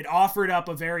it offered up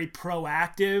a very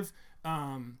proactive,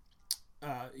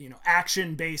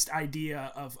 action-based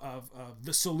idea of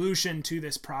the solution to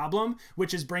this problem,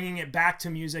 which is bringing it back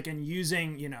to music and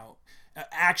using, you know,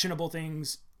 actionable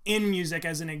things in music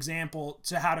as an example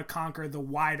to how to conquer the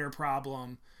wider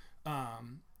problem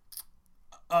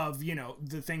of, you know,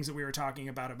 the things that we were talking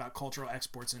about cultural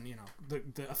exports and, you know,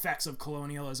 the effects of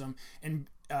colonialism. And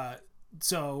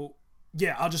so,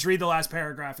 yeah, I'll just read the last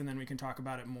paragraph and then we can talk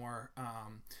about it more.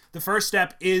 The first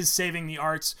step is saving the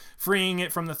arts, freeing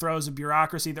it from the throes of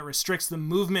bureaucracy that restricts the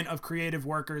movement of creative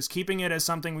workers, keeping it as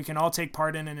something we can all take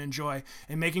part in and enjoy,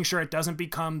 and making sure it doesn't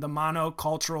become the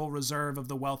monocultural reserve of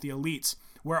the wealthy elites.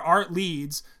 Where art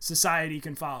leads, society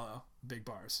can follow. Big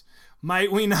bars.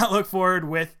 Might we not look forward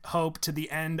with hope to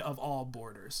the end of all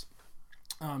borders?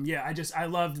 I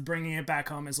loved bringing it back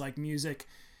home as like music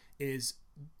is,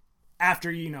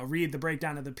 after, you know, read the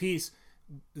breakdown of the piece,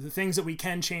 the things that we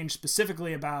can change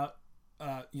specifically about,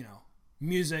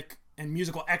 music and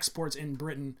musical exports in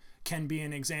Britain can be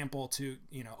an example to,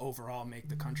 you know, overall make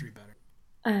the country better.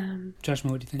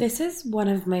 Joshua, what do you think? This is one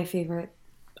of my favorite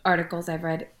articles I've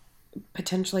read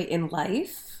potentially in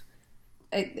life.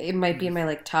 It might be in my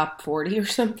like top 40 or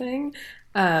something.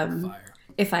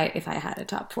 If I had a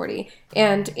top 40.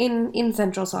 And in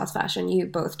Central Sauce fashion, you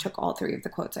both took all three of the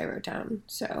quotes I wrote down,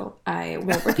 so I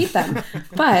won't repeat them.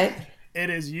 But it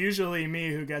is usually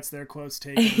me who gets their quotes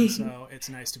taken, so it's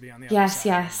nice to be on the other side.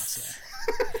 Yes.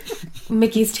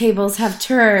 Mickey's tables have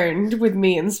turned with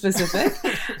me in specific.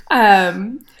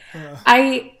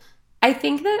 I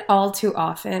think that all too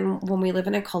often when we live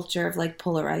in a culture of like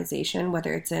polarization,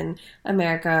 whether it's in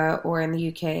America or in the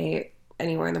UK,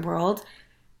 anywhere in the world,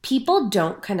 people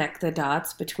don't connect the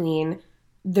dots between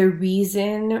the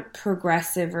reason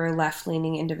progressive or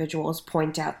left-leaning individuals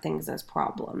point out things as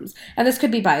problems. And this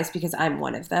could be biased because I'm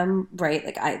one of them, right?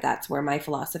 Like that's where my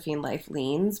philosophy in life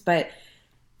leans. But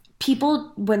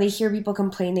people, when they hear people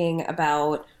complaining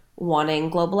about wanting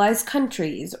globalized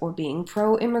countries or being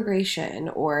pro-immigration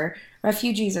or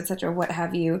refugees, etc., what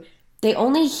have you, they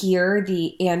only hear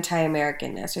the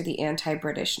anti-Americanness or the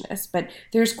anti-Britishness. But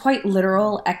there's quite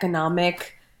literal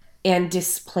economic and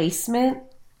displacement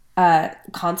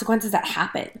consequences that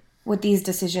happen with these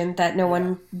decisions that no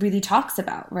one really talks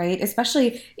about, right?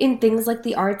 Especially in things like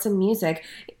the arts and music.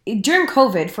 During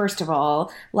COVID, first of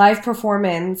all, live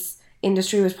performance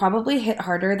industry was probably hit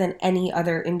harder than any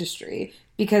other industry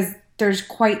because there's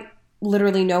quite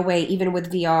literally no way, even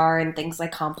with VR and things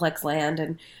like Complex Land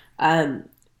and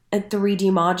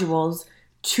 3D modules,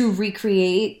 to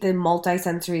recreate the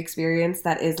multi-sensory experience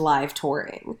that is live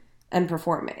touring and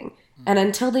performing. And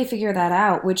until they figure that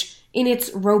out, which in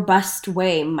its robust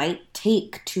way might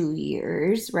take 2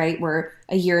 years, right? We're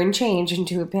a year and change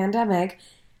into a pandemic.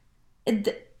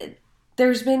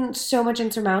 There's been so much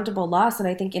insurmountable loss. And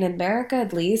I think in America,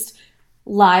 at least,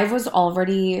 live was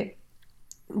already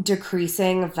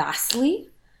decreasing vastly.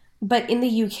 But in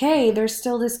the UK, there's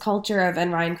still this culture of,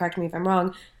 and Ryan, correct me if I'm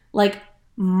wrong, like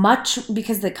much,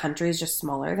 because the country is just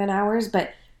smaller than ours,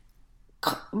 but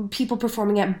people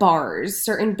performing at bars,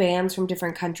 certain bands from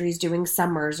different countries doing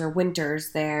summers or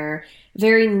winters there,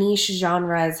 very niche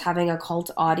genres having a cult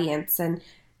audience. And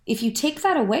if you take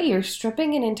that away, you're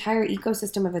stripping an entire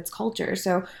ecosystem of its culture.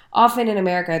 So often in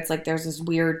America, it's like there's this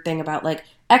weird thing about like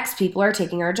X people are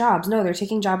taking our jobs. No, they're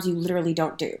taking jobs you literally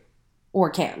don't do or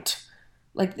can't.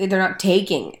 Like, they're not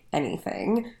taking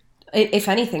anything. If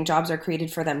anything, jobs are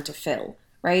created for them to fill,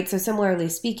 right? So similarly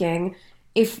speaking,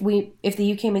 if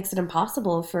the UK makes it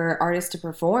impossible for artists to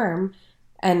perform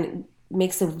and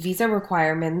makes the visa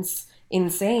requirements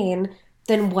insane,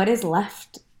 then what is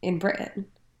left in Britain?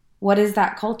 What is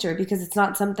that culture? Because it's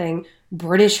not something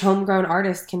British homegrown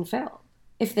artists can fill.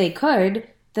 If they could,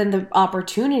 then the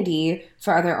opportunity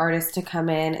for other artists to come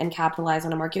in and capitalize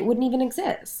on a market wouldn't even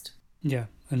exist. Yeah,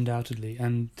 undoubtedly.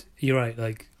 And you're right,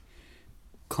 like,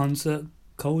 concert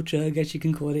culture, I guess you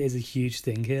can call it, is a huge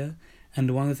thing here.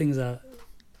 And one of the things that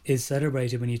is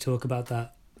celebrated when you talk about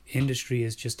that industry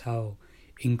is just how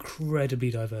incredibly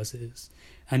diverse it is.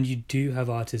 And you do have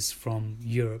artists from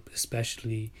Europe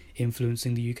especially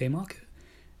influencing the UK market.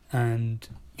 And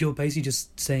you're basically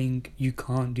just saying you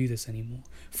can't do this anymore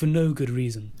for no good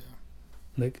reason.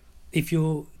 Yeah. Like, if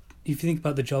you think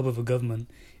about the job of a government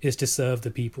is to serve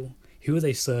the people, who are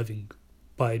they serving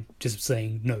by just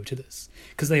saying no to this?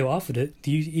 Because they were offered it.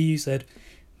 The EU said,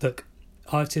 look,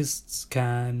 artists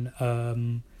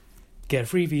can get a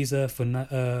free visa for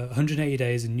 180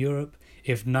 days in Europe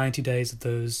if 90 days of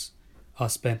those are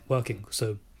spent working.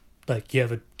 So, like, you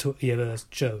have a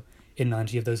show in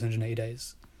 90 of those 180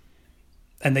 days.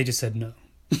 And they just said no.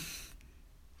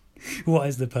 What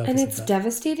is the purpose of that? And it's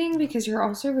devastating because you're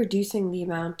also reducing the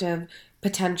amount of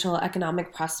potential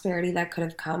economic prosperity that could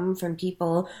have come from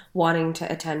people wanting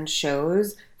to attend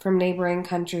shows from neighboring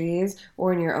countries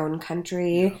or in your own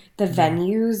country. Yeah. The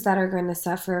venues that are going to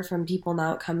suffer from people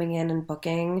not coming in and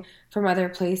booking from other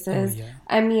places. Oh, yeah.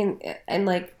 I mean, and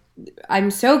like, I'm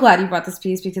so glad you brought this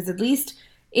piece because at least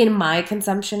in my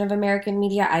consumption of American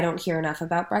media, I don't hear enough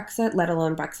about Brexit, let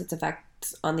alone Brexit's effect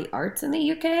on the arts in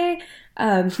the UK.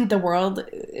 The world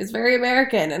is very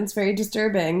American and it's very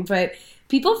disturbing, but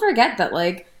people forget that,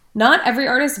 like, not every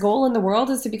artist's goal in the world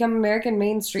is to become American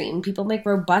mainstream. People make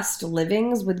robust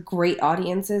livings with great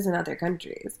audiences in other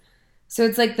countries. So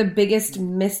it's like the biggest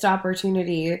missed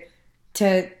opportunity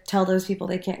to tell those people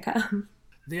they can't come.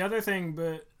 The other thing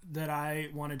that I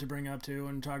wanted to bring up too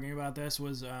when talking about this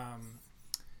was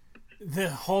the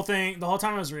whole time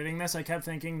I was reading this, I kept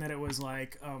thinking that it was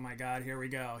like, oh my God, here we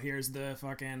go. Here's the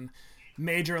fucking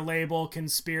major label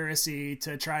conspiracy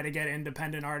to try to get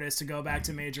independent artists to go back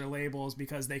to major labels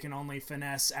because they can only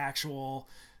finesse actual,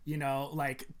 you know,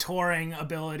 like touring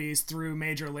abilities through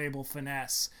major label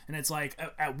finesse. And it's like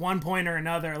at one point or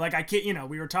another, like I can't, you know,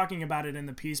 we were talking about it in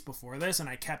the piece before this and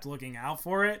I kept looking out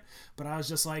for it, but I was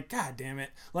just like, God damn it.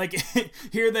 Like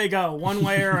here they go, one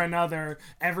way or another,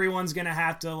 everyone's going to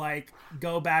have to like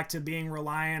go back to being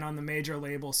reliant on the major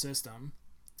label system.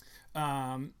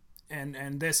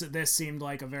 And this seemed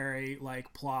like a very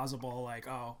like plausible, like,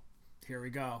 oh, here we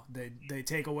go. They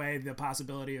take away the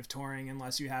possibility of touring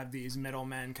unless you have these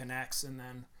middlemen connects, and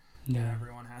then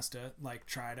everyone has to like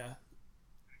try to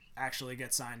actually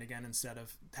get signed again instead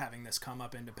of having this come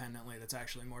up independently. That's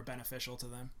actually more beneficial to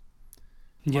them.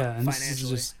 Yeah, and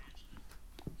financially. This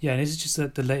is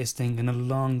just the latest thing in a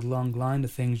long line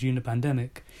of things during the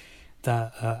pandemic.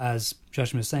 That as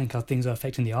Joshua was saying, how things are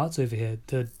affecting the arts over here.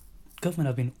 The government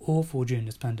have been awful during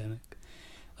this pandemic.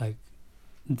 Like,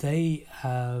 they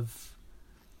have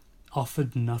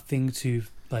offered nothing to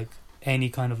like any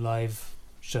kind of live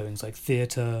showings, like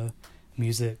theatre,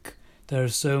 music. There are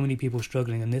so many people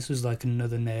struggling, and this was like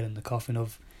another nail in the coffin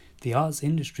of the arts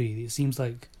industry. It seems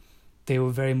like they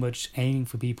were very much aiming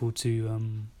for people to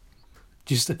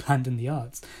just abandon the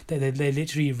arts. They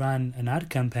literally ran an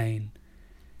ad campaign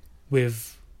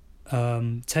with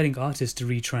telling artists to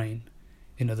retrain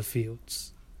in other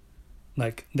fields.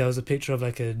 Like, there was a picture of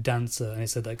like a dancer and it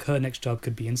said like her next job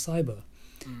could be in cyber.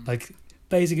 Like,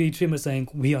 basically pretty much saying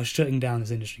we are shutting down this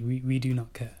industry, we do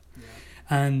not care.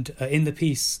 And in the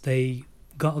piece they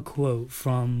got a quote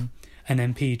from an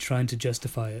MP trying to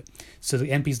justify it. So the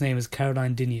MP's name is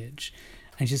Caroline Dinenage,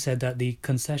 and she said that the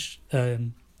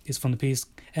concession is from the piece.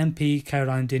 MP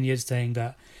Caroline Dinenage saying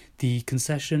that the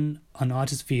concession on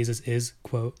artist visas is,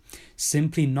 quote,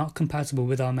 simply not compatible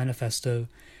with our manifesto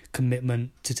commitment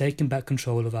to taking back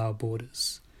control of our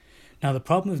borders. Now the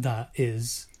problem with that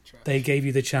is they gave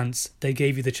you the chance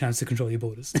to control your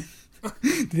borders.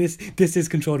 This is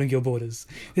controlling your borders.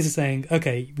 This is saying,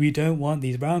 okay, we don't want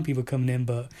these brown people coming in,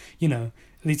 but, you know,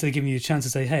 at least they're giving you a chance to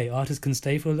say, hey, artists can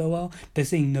stay for a little while. They're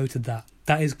saying no to that.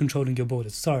 That is controlling your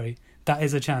borders. Sorry, that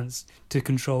is a chance to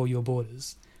control your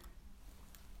borders.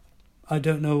 I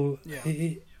don't know.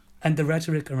 Yeah. And the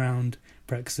rhetoric around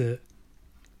Brexit,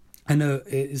 I know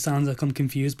it sounds like I'm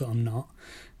confused, but I'm not,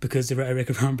 because the rhetoric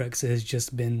around Brexit has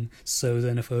just been so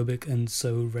xenophobic and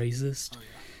so racist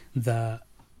that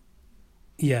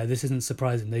yeah, this isn't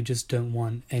surprising. They just don't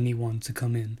want anyone to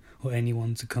come in or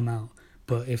anyone to come out.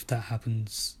 But if that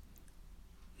happens,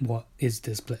 what is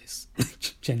this place?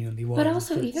 Genuinely, what? But is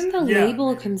also, this place? even the Yeah, label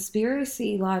maybe.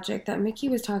 conspiracy logic that Mickey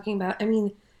was talking about, I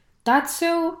mean, that's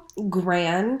so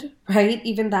grand, right?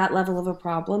 Even that level of a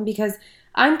problem, because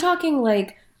I'm talking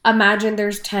like, imagine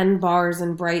there's 10 bars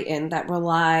in Brighton that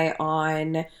rely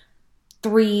on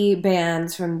 3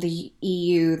 bands from the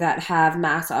EU that have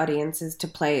mass audiences to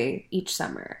play each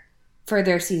summer for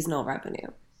their seasonal revenue.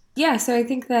 Yeah, so I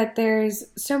think that there's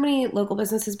so many local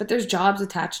businesses, but there's jobs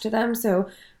attached to them. So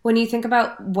when you think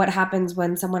about what happens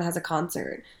when someone has a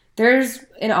concert, there's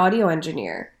an audio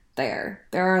engineer there.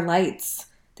 There are lights.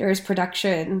 There's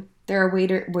production.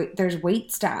 There's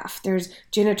wait staff. There's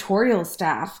janitorial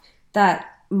staff that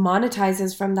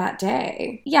monetizes from that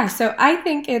day. Yeah, so I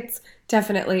think it's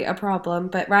definitely a problem.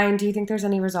 But Ryan, do you think there's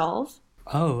any resolve?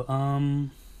 Oh,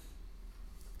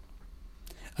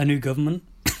 a new government.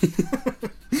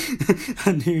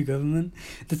 A new government.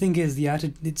 The thing is,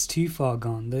 it's too far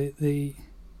gone. They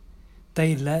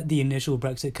let the initial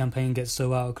Brexit campaign get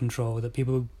so out of control that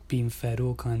people were being fed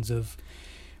all kinds of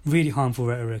really harmful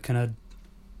rhetoric, and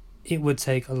it would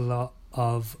take a lot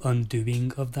of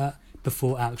undoing of that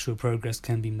before actual progress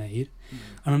can be made.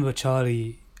 I remember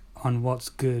Charlie on What's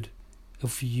Good a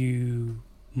few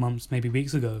months, maybe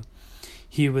weeks ago.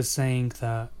 He was saying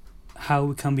that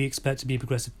how can we expect to be a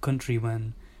progressive country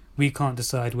when we can't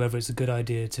decide whether it's a good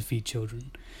idea to feed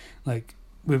children? Like,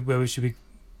 where we should be,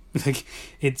 like,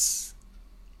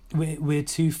 we're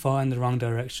too far in the wrong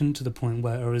direction to the point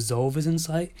where a resolve is in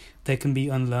sight. There can be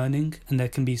unlearning and there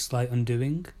can be slight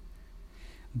undoing,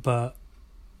 but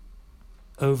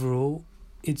overall,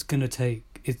 it's gonna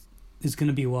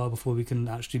be a while before we can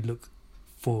actually look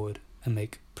forward and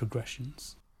make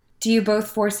progressions. Do you both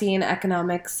foresee an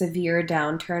economic severe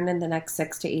downturn in the next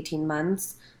 6 to 18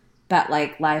 months that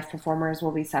like live performers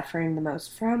will be suffering the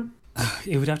most from?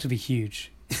 It would have to be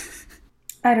huge.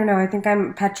 I don't know. I think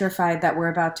I'm petrified that we're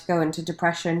about to go into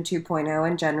Depression 2.0,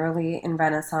 and generally in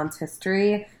Renaissance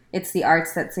history, it's the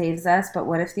arts that saves us. But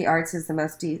what if the arts is the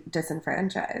most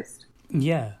disenfranchised?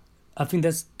 Yeah, I think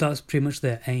that's pretty much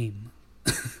their aim.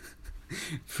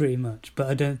 Pretty much. But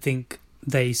I don't think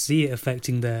they see it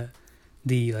affecting the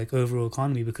like overall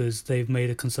economy, because they've made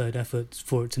a concerted effort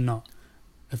for it to not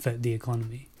affect the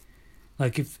economy.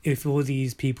 Like if all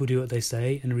these people do what they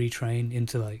say and retrain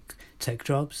into like tech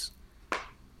jobs,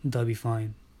 they'll be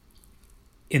fine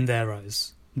in their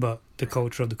eyes. But the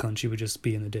culture of the country would just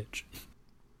be in the ditch.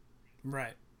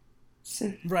 Right.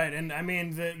 So, Right, and I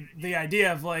mean the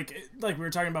idea of like we were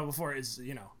talking about before is,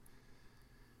 you know,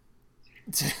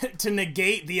 to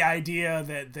negate the idea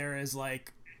that there is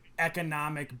like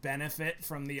economic benefit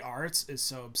from the arts is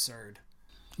so absurd.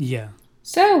 Yeah.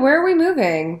 so where are we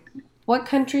moving? What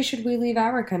country should we leave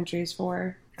our countries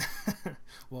for?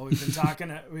 Well, we've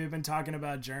been talking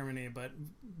about Germany, but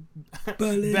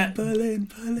Berlin.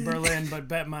 Berlin, but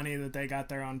bet money that they got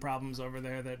their own problems over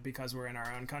there that because we're in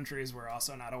our own countries, we're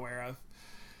also not aware of.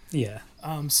 Yeah.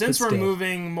 Since But we're still.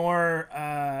 moving more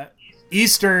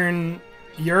Eastern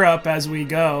Europe as we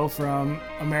go from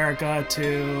America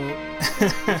to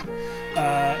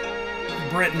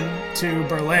Britain to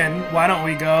Berlin, why don't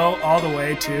we go all the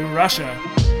way to Russia?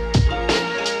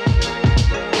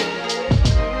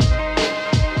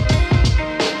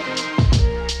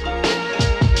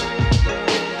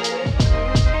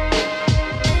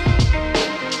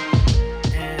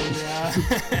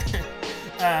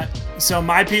 So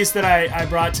my piece that I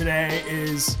brought today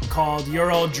is called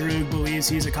Your Old Droog Believes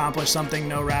He's Accomplished Something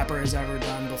No Rapper Has Ever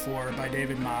Done Before by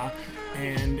David Ma.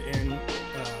 And in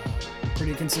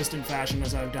pretty consistent fashion,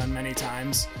 as I've done many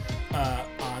times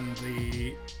on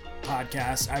the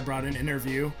podcast, I brought an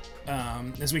interview.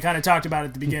 As we kind of talked about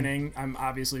at the beginning, I'm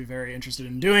obviously very interested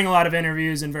in doing a lot of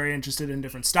interviews and very interested in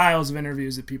different styles of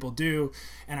interviews that people do.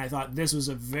 And I thought this was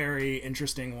a very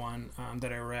interesting one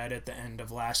that I read at the end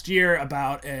of last year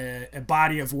about a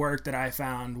body of work that I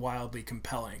found wildly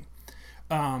compelling.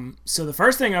 So the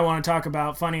first thing I want to talk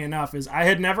about, funny enough, is I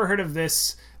had never heard of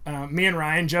this. Me and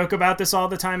Ryan joke about this all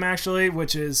the time, actually,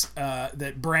 which is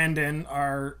that Brandon,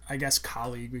 our, I guess,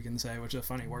 colleague, we can say, which is a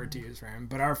funny word to use for him,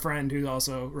 but our friend who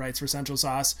also writes for Central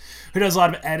Sauce, who does a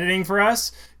lot of editing for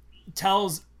us,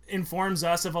 informs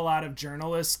us of a lot of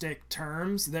journalistic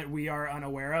terms that we are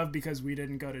unaware of because we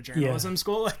didn't go to journalism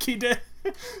school like he did.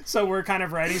 So we're kind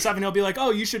of writing stuff and he'll be like, oh,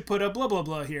 you should put a blah, blah,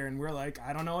 blah here. And we're like,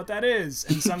 I don't know what that is.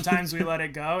 And sometimes we let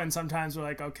it go. And sometimes we're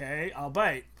like, okay, I'll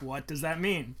bite. What does that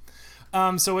mean?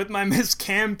 So with my Miss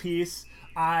Cam piece,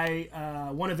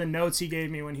 one of the notes he gave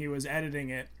me when he was editing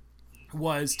it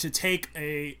was to take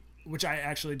a which I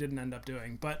actually didn't end up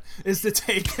doing, but is to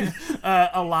take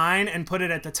a line and put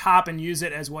it at the top and use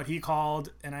it as what he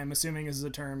called, and I'm assuming this is a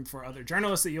term for other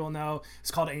journalists that you'll know,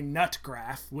 it's called a nut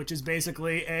graph, which is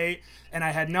basically and I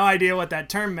had no idea what that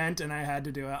term meant, and I had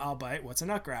to do it, I'll bite, what's a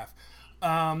nut graph?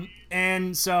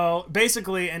 And so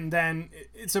basically, and then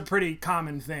it's a pretty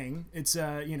common thing. It's,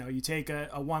 you take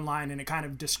a one line and it kind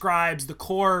of describes the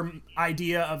core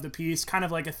idea of the piece, kind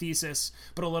of like a thesis,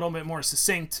 but a little bit more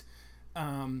succinct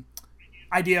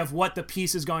idea of what the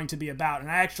piece is going to be about. And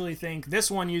I actually think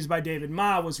this one used by David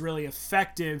Ma was really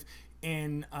effective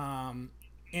in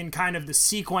kind of the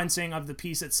sequencing of the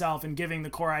piece itself and giving the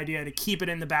core idea to keep it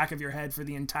in the back of your head for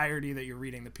the entirety that you're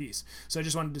reading the piece. So I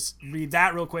just wanted to read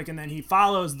that real quick, and then he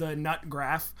follows the nut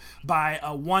graph by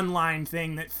a one-line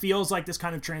thing that feels like this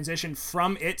kind of transition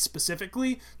from it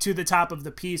specifically to the top of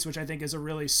the piece, which I think is a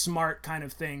really smart kind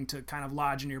of thing to kind of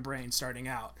lodge in your brain starting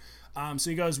out. So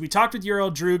he goes, "We talked with Ural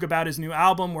Droog about his new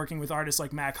album, working with artists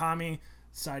like Mac Hami,"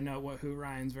 side note, who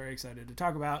Ryan's very excited to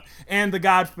talk about, "and the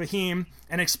god Fahim,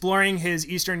 and exploring his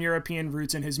Eastern European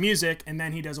roots in his music." And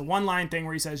then he does a one-line thing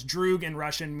where he says, "Droog in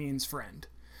Russian means friend."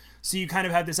 So you kind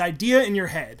of have this idea in your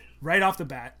head right off the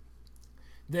bat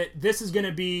that this is going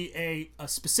to be a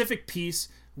specific piece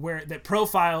that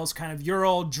profiles kind of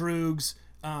Ural Droog's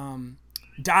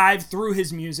dive through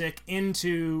his music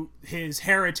into his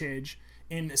heritage,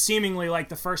 in seemingly like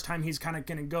the first time he's kind of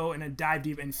going to go in a dive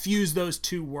deep and fuse those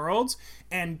two worlds.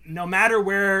 And no matter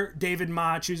where David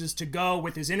Ma chooses to go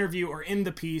with his interview or in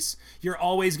the piece, you're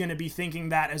always going to be thinking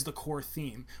that as the core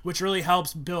theme, which really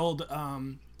helps build,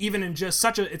 even in just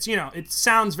it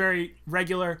sounds very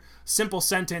regular, simple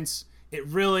sentence. It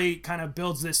really kind of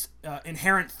builds this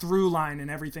inherent through line in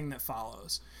everything that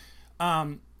follows.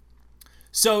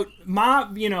 So Ma,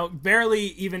 barely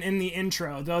even in the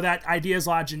intro, though that idea is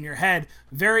lodged in your head,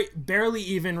 barely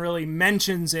even really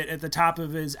mentions it at the top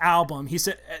of his album. He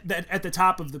said that at the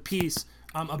top of the piece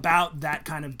about that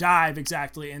kind of dive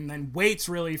exactly, and then waits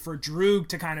really for Droog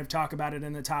to kind of talk about it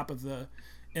in the top of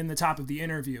the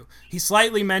interview. He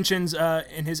slightly mentions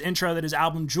in his intro that his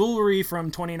album Jewelry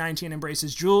from 2019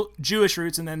 embraces Jewish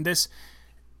roots, and then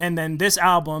this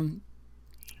album,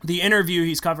 the interview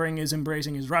he's covering, is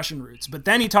embracing his Russian roots. But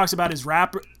then he talks about his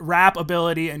rap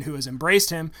ability and who has embraced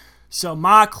him. So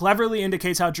Ma cleverly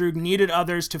indicates how Droog needed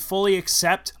others to fully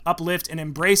accept, uplift, and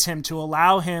embrace him to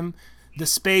allow him the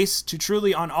space to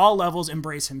truly on all levels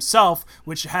embrace himself,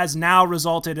 which has now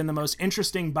resulted in the most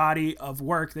interesting body of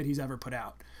work that he's ever put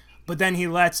out. But then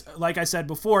like I said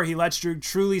before, he lets Droog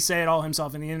truly say it all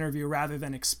himself in the interview rather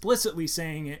than explicitly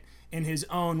saying it in his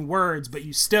own words, but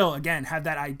you still, again, have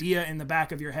that idea in the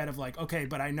back of your head of like, okay,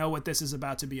 but I know what this is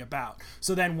about to be about.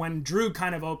 So then when Droog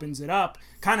kind of opens it up,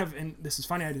 and this is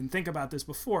funny, I didn't think about this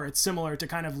before, it's similar to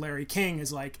kind of Larry King,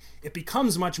 is like, it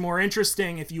becomes much more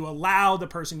interesting if you allow the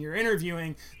person you're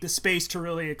interviewing the space to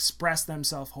really express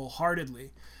themselves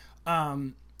wholeheartedly.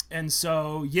 And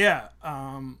so,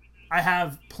 I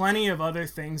have plenty of other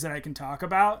things that I can talk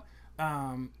about,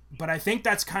 but I think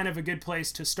that's kind of a good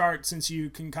place to start, since you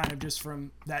can kind of just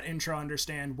from that intro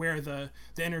understand where the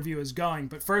interview is going.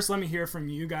 But first, let me hear from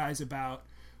you guys about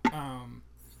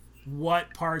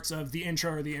what parts of the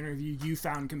intro or the interview you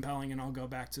found compelling, and I'll go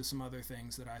back to some other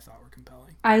things that I thought were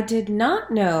compelling. I did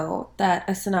not know that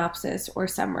a synopsis or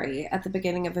summary at the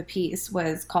beginning of a piece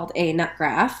was called a nut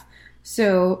graph.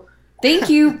 So thank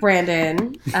you,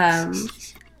 Brandon.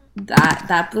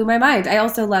 That blew my mind. I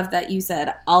also love that you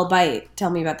said, "I'll bite, tell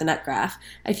me about the nut graph."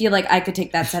 I feel like I could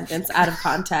take that sentence out of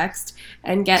context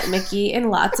and get Mickey in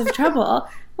lots of trouble,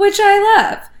 which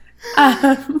I love.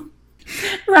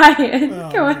 Ryan,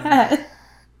 go ahead.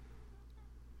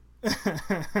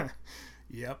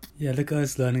 Yep. Yeah, look at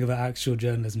us learning about actual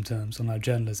journalism terms on our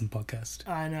journalism podcast.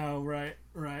 I know,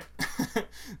 right.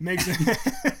 Makes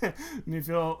me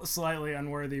feel slightly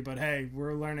unworthy, but hey,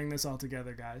 we're learning this all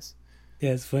together, guys.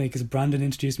 Yeah, it's funny because Brandon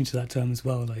introduced me to that term as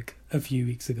well, like a few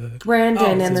weeks ago.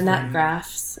 Brandon and the nut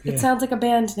graphs. Yeah. It sounds like a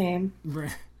band name.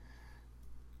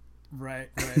 Right.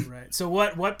 So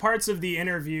what parts of the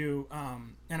interview,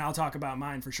 and I'll talk about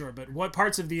mine for sure, but what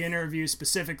parts of the interview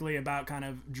specifically about kind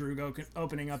of Droog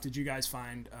opening up did you guys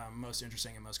find most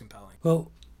interesting and most compelling?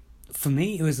 Well, for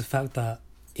me, it was the fact that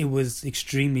it was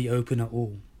extremely open at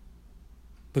all.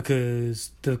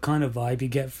 Because the kind of vibe you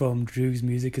get from Droog's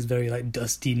music is very like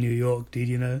dusty New York, dude,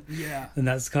 Yeah. And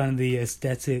that's kind of the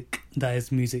aesthetic that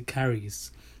his music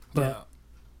carries. But yeah.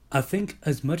 I think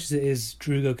as much as it is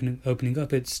Droog opening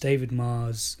up, it's David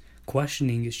Ma's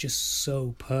questioning. It's just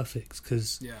so perfect,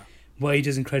 because what he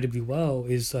does incredibly well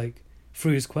is, like,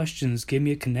 through his questions, give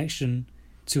me a connection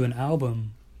to an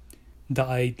album that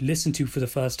I listened to for the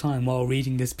first time while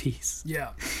reading this piece. Yeah.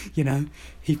 You know,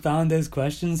 he found those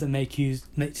questions that make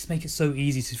it so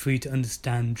easy for you to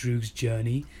understand Droog's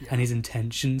journey and his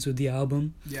intentions with the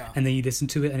album. Yeah. And then you listen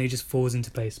to it and it just falls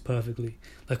into place perfectly.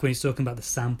 Like when he's talking about the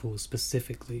samples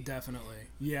specifically. Definitely.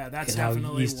 Yeah, that's how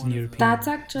definitely Eastern one European. That's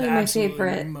actually my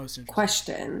favorite most interesting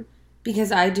question,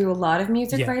 because I do a lot of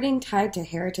music writing tied to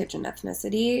heritage and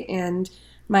ethnicity, and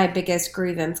my biggest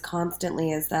grievance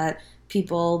constantly is that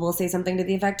people will say something to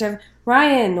the effect of,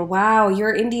 Ryan, wow,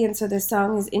 you're Indian, so this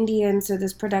song is Indian, so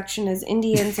this production is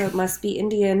Indian, so it must be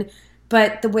Indian.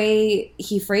 But the way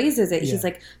he phrases it, he's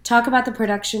like, talk about the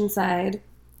production side.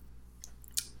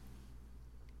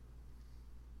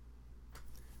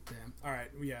 Damn. All right.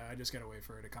 Yeah, I just got to wait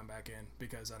for her to come back in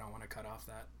because I don't want to cut off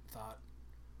that thought.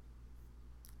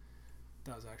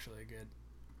 That was actually good.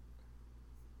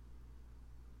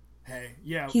 Hey,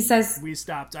 yeah. He says, we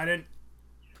stopped. I didn't.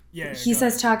 Yeah. He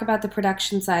says, talk about the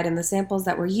production side and the samples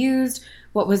that were used.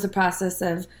 What was the process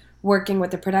of working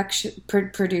with the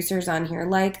producers on here?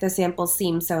 Like, the samples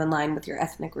seem so in line with your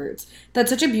ethnic roots.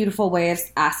 That's such a beautiful way of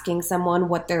asking someone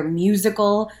what their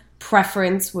musical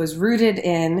preference was rooted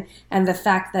in, and the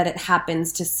fact that it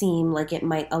happens to seem like it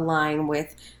might align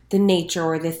with the nature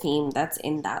or the theme that's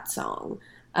in that song.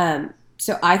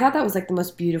 So I thought that was like the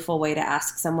most beautiful way to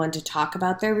ask someone to talk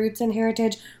about their roots and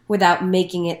heritage without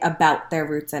making it about their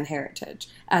roots and heritage,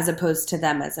 as opposed to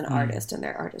them as an artist and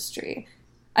their artistry.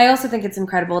 I also think it's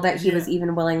incredible that he was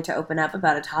even willing to open up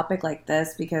about a topic like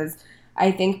this, because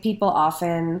I think people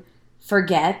often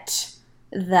forget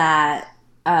that,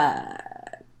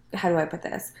 how do I put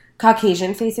this?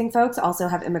 Caucasian-facing folks also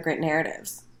have immigrant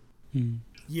narratives.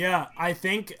 Yeah, I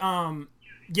think...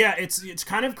 yeah, it's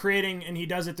kind of creating, and he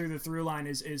does it through the through line,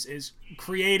 is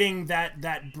creating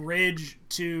that bridge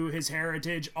to his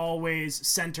heritage always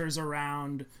centers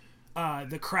around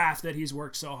the craft that he's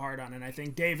worked so hard on. And I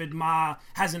think David Ma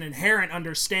has an inherent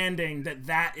understanding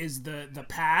that is the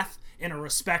path in a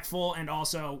respectful, and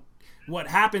also what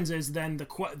happens is then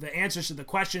the answers to the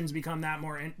questions become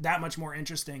that much more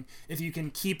interesting if you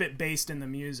can keep it based in the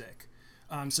music.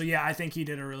 So yeah, I think he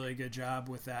did a really good job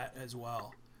with that as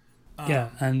well. Yeah,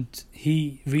 and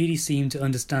he really seemed to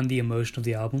understand the emotion of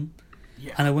the album.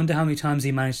 Yeah. And I wonder how many times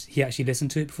he actually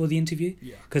listened to it before the interview.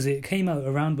 Yeah. Because it came out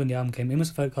around when the album came. It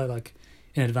must have felt quite like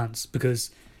in advance, because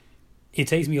it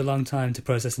takes me a long time to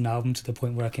process an album to the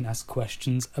point where I can ask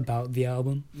questions about the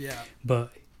album. Yeah.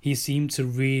 But he seemed to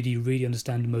really, really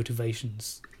understand the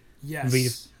motivations. Yes. And really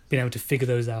been able to figure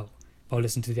those out while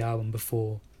listening to the album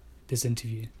before this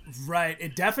interview. Right.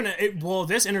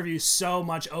 This interview so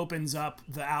much opens up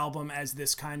the album as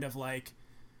this kind of like,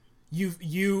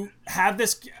 you have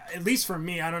this, at least for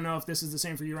me, I don't know if this is the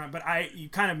same for you, Ryan, but you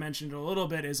kind of mentioned it a little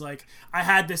bit, is like, I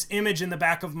had this image in the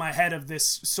back of my head of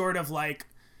this sort of like,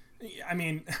 I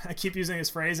mean, I keep using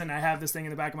this phrase, and I have this thing in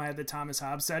the back of my head that Thomas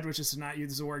Hobbes said, which is to not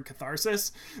use the word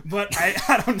catharsis, but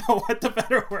I don't know what the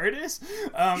better word is.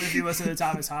 If you listen to the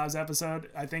Thomas Hobbes episode,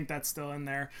 I think that's still in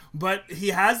there. But he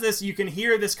has this, you can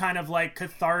hear this kind of like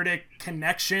cathartic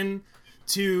connection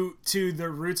to the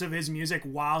roots of his music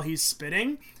while he's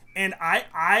spitting. And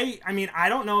I mean, I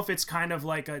don't know if it's kind of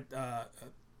like a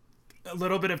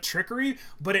little bit of trickery,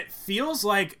 but it feels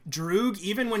like Droog,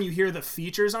 even when you hear the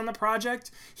features on the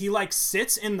project, he like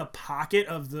sits in the pocket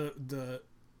of the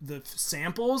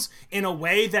samples in a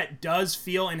way that does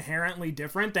feel inherently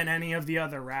different than any of the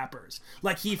other rappers.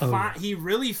 Like he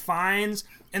really finds,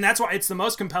 and that's why it's the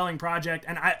most compelling project.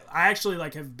 And I actually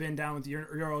like have been down with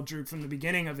your old Droog from the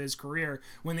beginning of his career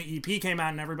when the EP came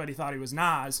out and everybody thought he was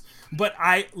Nas. But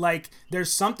I like,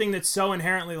 there's something that's so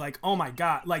inherently like, oh my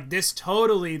God, like this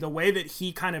totally, the way that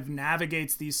he kind of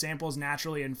navigates these samples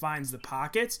naturally and finds the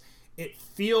pockets, it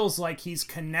feels like he's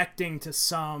connecting to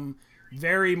some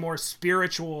very more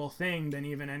spiritual thing than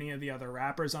even any of the other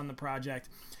rappers on the project.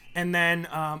 And then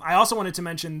I also wanted to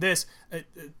mention this.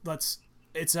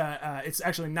 It's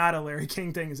actually not a Larry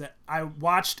King thing. Is that I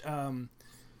watched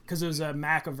because it was a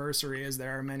Mac-iversary, as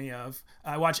there are many of.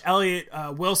 I watched Elliot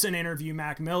Wilson interview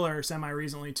Mac Miller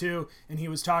semi-recently too, and he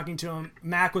was talking to him.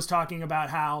 Mac was talking about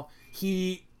how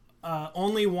he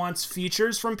only wants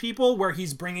features from people where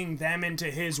he's bringing them into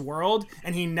his world,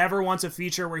 and he never wants a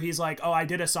feature where he's like, oh, I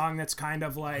did a song that's kind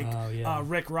of like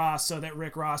Rick Ross, so that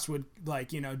Rick Ross would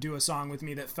like, you know, do a song with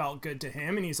me that felt good to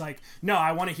him. And he's like, no,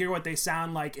 I want to hear what they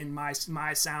sound like in my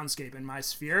soundscape, in my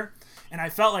sphere. And I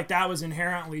felt like that was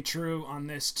inherently true on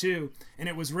this too. And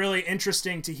it was really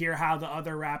interesting to hear how the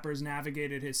other rappers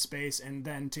navigated his space, and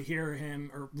then to hear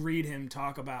him or read him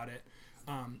talk about it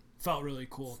felt really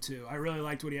cool too. I really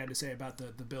liked what he had to say about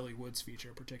the Billy Woods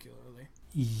feature particularly.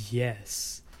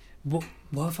 Yes. what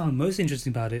I found most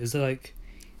interesting about it is that, like,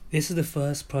 this is the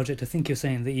first project, I think you're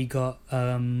saying, that you got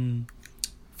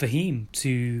Fahim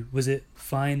to, was it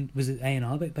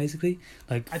A&R basically?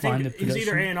 Like, I find think the it was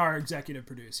either production. A&R or executive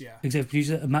produce, yeah. Executive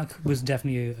producer. Mac was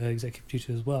definitely an executive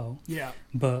producer as well. Yeah.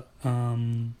 But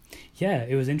yeah,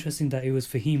 it was interesting that it was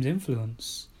Fahim's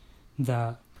influence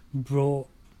that brought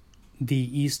the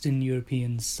Eastern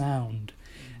European sound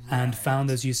and found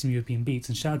those Eastern European beats.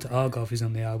 And shout out to Argov, who's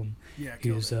on the album. Yeah,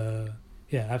 Who's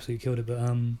yeah, absolutely killed it. But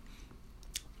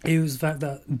it was the fact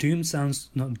that Droog sounds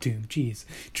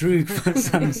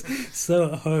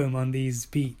so at home on these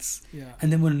beats. Yeah.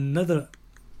 And then when another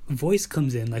voice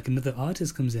comes in, like another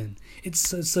artist comes in, it's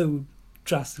so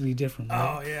drastically different.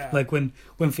 Right? Oh yeah. Like when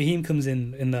Fahim comes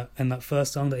in that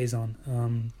first song that he's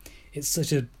on, it's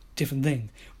such a different thing.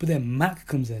 But then Mac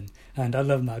comes in, and I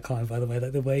love Mac Khan, by the way.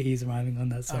 Like the way he's rhyming on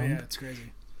that song. Oh yeah, it's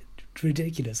crazy. It's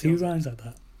ridiculous. Who rhymes like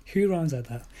that? Who rhymes like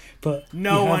that? But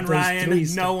No one, Ryan.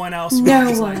 No one else No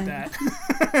rhymes one. like that.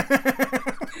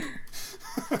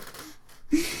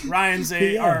 Ryan's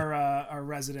our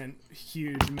resident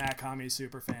huge Mac Hami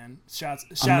super fan. I'm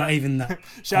not even that.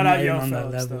 Shout I'm out not Yo even on that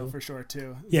Phillips level. though for sure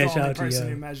too. Yeah, The shout only out to person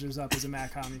Yo. who measures up as a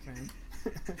Mac Hami fan.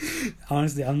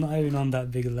 Honestly, I'm not even on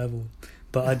that big a level.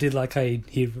 But I did like how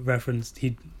he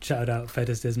shouted out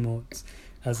Fetus Desmorts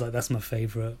as like, that's my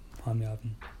favourite Hami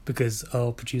album, because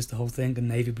Earl produced the whole thing and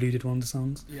Navy Blue did one of the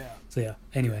songs. Yeah. So yeah,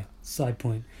 anyway, side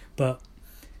point. But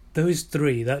those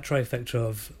three, that trifecta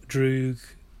of Droog,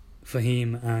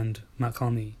 Fahim and Mac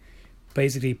Hami,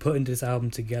 basically putting this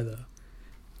album together,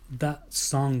 that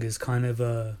song is kind of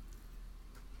a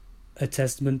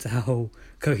testament to how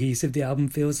cohesive the album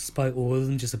feels, despite all of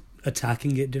them just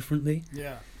attacking it differently.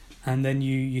 Yeah. And then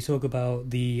you talk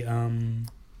about the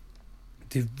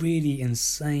really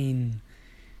insane,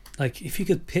 like, if you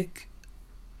could pick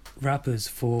rappers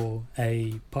for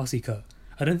a posse cut,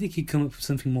 I don't think you'd come up with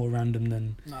something more random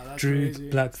than No, that's Droog, crazy.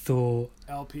 Black Thought,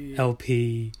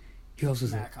 LP. Who else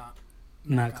was Mac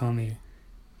Hami.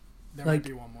 There Like- might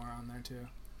be one more on there too.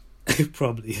 it?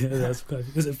 Probably. That's quite,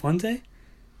 was it Fonte?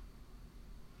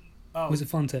 Oh, Was it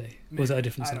Fonte? Or was that a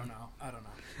different I song? don't know.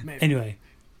 Maybe. Anyway,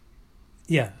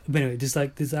 yeah. But anyway, just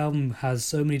like this album has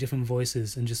so many different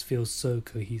voices and just feels so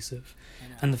cohesive. I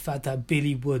know. And the fact that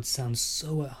Billy Wood sounds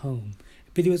so at home.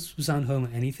 Billy Wood would sound home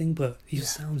at anything, but he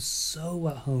sounds so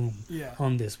at home Yeah.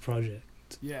 on this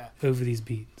project Yeah. over these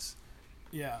beats.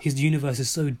 Yeah. His universe is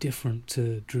so different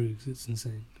to Droog's. It's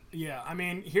insane. Yeah, I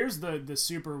mean, here's the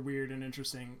super weird and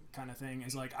interesting kind of thing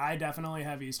is, like, I definitely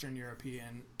have Eastern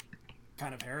European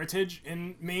kind of heritage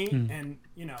in me, and,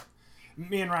 you know,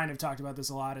 me and Ryan have talked about this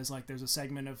a lot, is like there's a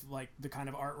segment of like the kind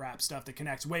of art rap stuff that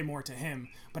connects way more to him,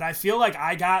 but I feel like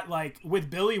I got like with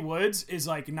Billy Woods is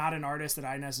like not an artist that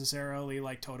I necessarily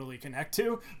like totally connect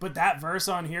to, but that verse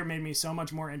on here made me so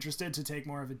much more interested to take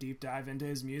more of a deep dive into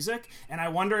his music, and I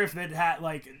wonder if that had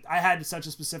like I had such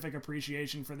a specific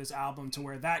appreciation for this album to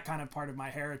where that kind of part of my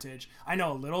heritage I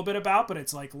know a little bit about, but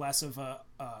it's like less of a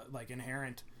like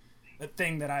inherent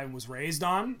thing that I was raised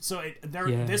on. So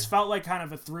this felt like kind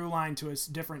of a through line to a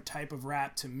different type of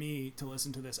rap to me to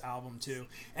listen to this album too.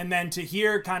 And then to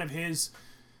hear kind of his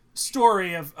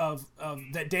story of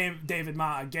that David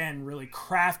Ma again really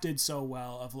crafted so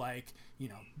well of like, you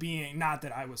know, being not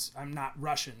that I'm not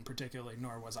Russian particularly,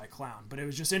 nor was I clown, but it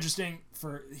was just interesting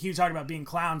he was talking about being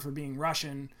clown for being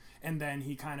Russian, and then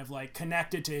he kind of like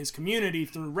connected to his community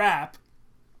through rap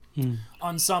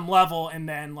on some level, and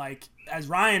then like as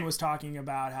Ryan was talking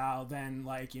about how then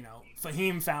like, you know,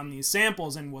 Fahim found these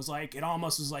samples and was like, it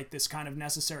almost was like this kind of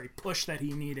necessary push that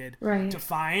he needed to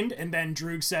find, and then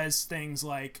Droog says things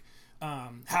like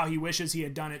how he wishes he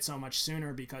had done it so much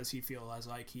sooner because he feels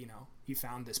like, you know, he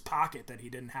found this pocket that he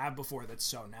didn't have before that's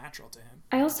so natural to him.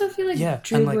 I also feel like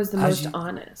Droog was the most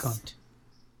honest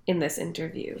in this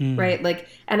interview, right? Like,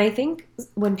 and I think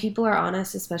when people are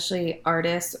honest, especially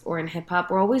artists or in hip hop,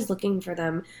 we're always looking for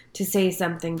them to say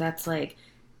something that's like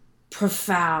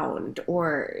profound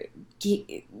or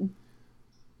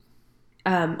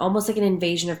almost like an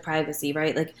invasion of privacy,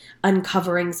 right? Like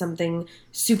uncovering something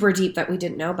super deep that we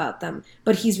didn't know about them.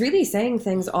 But he's really saying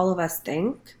things all of us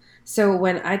think. So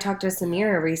when I talked to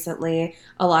Samira recently,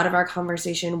 a lot of our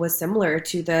conversation was similar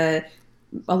to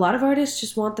a lot of artists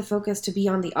just want the focus to be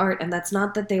on the art, and that's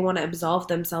not that they want to absolve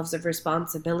themselves of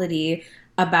responsibility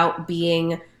about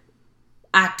being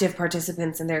active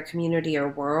participants in their community or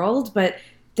world, but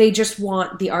they just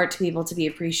want the art to be able to be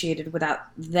appreciated without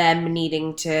them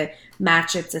needing to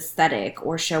match its aesthetic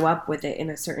or show up with it in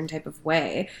a certain type of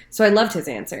way. So I loved his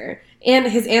answer. And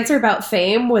his answer about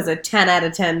fame was a 10 out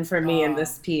of 10 for me in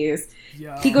this piece.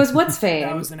 Yeah. He goes, what's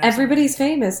fame? Everybody's answer.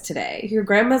 famous today. Your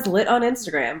grandma's lit on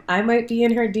Instagram. I might be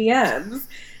in her DMs.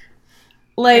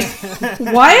 Like,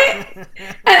 what?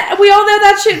 And we all know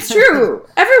that shit's true.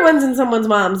 Everyone's in someone's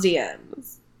mom's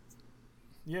DMs.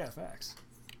 Yeah, facts.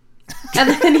 And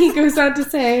then he goes on to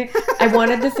say, I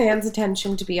wanted the fans'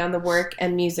 attention to be on the work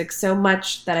and music so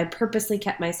much that I purposely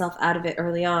kept myself out of it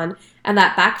early on, and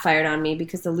that backfired on me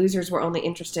because the losers were only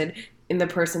interested in the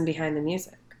person behind the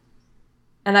music.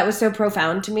 And that was so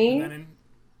profound to me.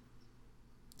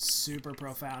 Super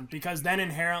profound, because then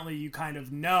inherently you kind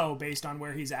of know, based on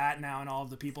where he's at now and all of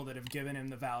the people that have given him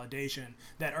the validation,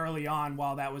 that early on,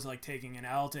 while that was like taking an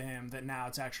L to him, that now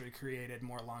it's actually created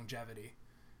more longevity.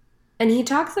 And he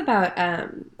talks about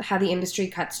how the industry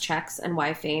cuts checks and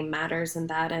why fame matters and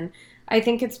that. And I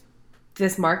think it's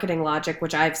this marketing logic,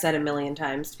 which I've said a million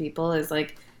times to people, is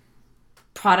like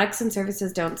products and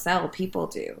services don't sell, people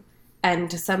do. And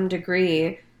to some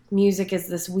degree, music is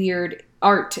this weird,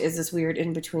 art is this weird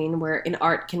in between where an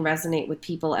art can resonate with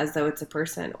people as though it's a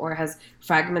person or has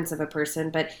fragments of a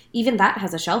person. But even that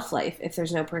has a shelf life if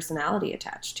there's no personality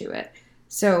attached to it.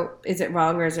 So is it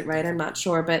wrong or is it right? I'm not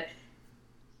sure. But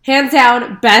hands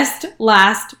down, best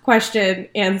last question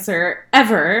answer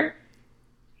ever.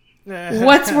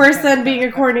 What's worse than being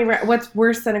a corny? What's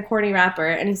worse than a corny rapper?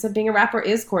 And he said, being a rapper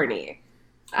is corny.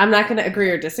 I'm not going to agree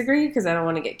or disagree because I don't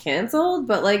want to get canceled.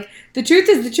 But like, the truth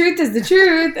is the truth is the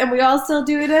truth, and we all still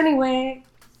do it anyway.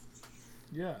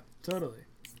 Yeah, totally.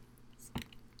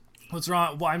 What's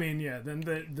wrong? Well, I mean, yeah. Then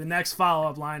the next follow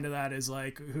up line to that is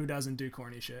like, who doesn't do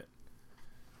corny shit?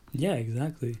 Yeah,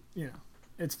 exactly. You know.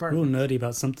 It's We're perfect. all nerdy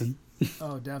about something.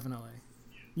 Oh, definitely.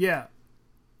 Yeah.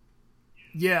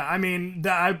 Yeah, I mean,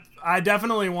 I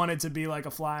definitely wanted to be like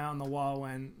a fly on the wall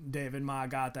when David Ma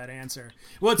got that answer.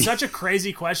 Well, it's such a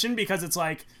crazy question because it's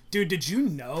like, dude, did you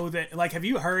know that? Like, have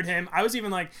you heard him? I was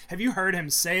even like, have you heard him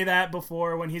say that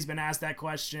before when he's been asked that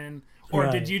question? Or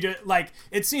did you just, like,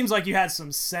 it seems like you had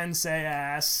some sensei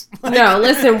ass. Like, no,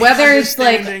 listen, whether it's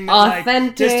like authentic.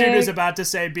 Like, this dude is about to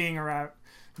say being a rapper.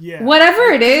 Yeah.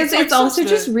 Whatever it is, like it's also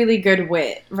just really good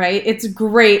wit, right? It's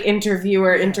great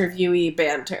interviewee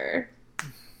banter.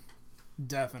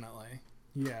 Definitely.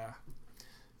 Yeah.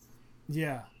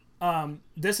 Yeah.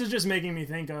 This is just making me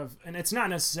think of, and it's not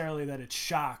necessarily that it's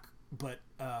shock, but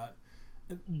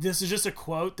this is just a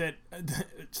quote that,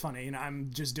 it's funny, you know, I'm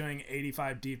just doing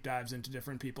 85 deep dives into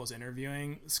different people's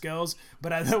interviewing skills,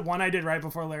 but the one I did right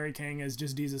before Larry King is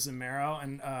just Desus and Mero,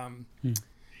 and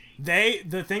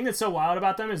the thing that's so wild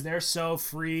about them is they're so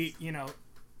free, you know,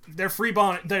 they're free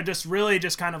balling. They're just really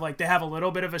just kind of like, they have a little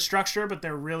bit of a structure, but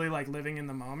they're really like living in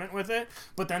the moment with it.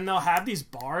 But then they'll have these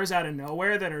bars out of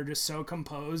nowhere that are just so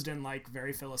composed and like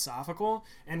very philosophical.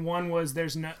 And one was,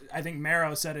 I think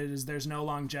Mero said it is, there's no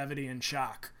longevity in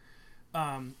shock.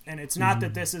 And it's not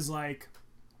that this is like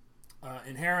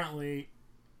inherently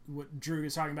what Drew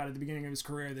was talking about at the beginning of his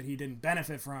career that he didn't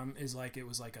benefit from, is like, it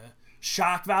was like a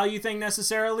shock value thing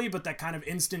necessarily, but that kind of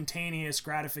instantaneous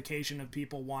gratification of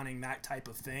people wanting that type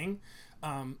of thing.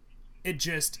 It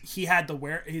just,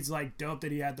 he's like dope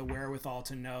that he had the wherewithal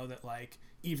to know that, like,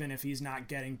 even if he's not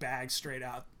getting bags straight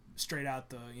out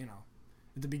the, you know,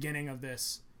 at the beginning of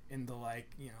this in the, like,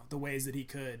 you know, the ways that he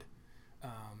could,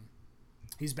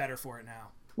 he's better for it now.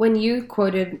 When you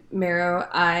quoted Mero,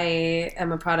 I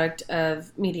am a product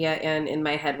of media, and in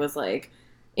my head was like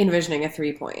envisioning a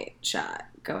 3-point shot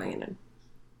going in.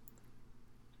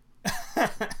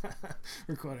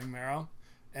 We're quoting Mero.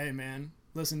 Hey, man.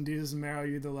 Listen, Desus and Mero,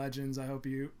 you're the legends. I hope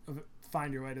you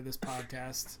find your way to this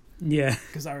podcast. Yeah.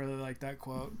 Because I really like that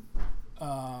quote.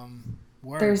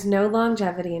 There's no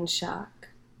longevity in shock.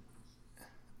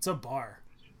 It's a bar.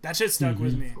 That shit stuck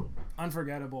with me.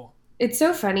 Unforgettable. It's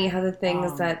so funny how the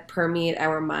things that permeate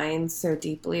our minds so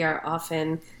deeply are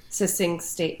often succinct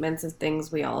statements of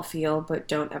things we all feel but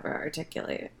don't ever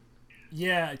articulate.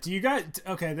 Yeah. Do you guys...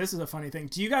 Okay, this is a funny thing.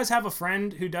 Do you guys have a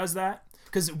friend who does that?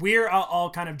 Because we're all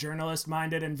kind of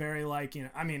journalist-minded and very, like, you know...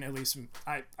 I mean, at least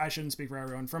I shouldn't speak for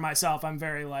everyone. For myself, I'm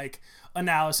very, like,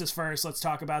 analysis first. Let's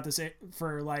talk about this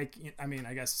for, like... I mean,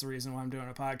 I guess it's the reason why I'm doing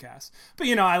a podcast. But,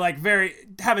 you know, I, like,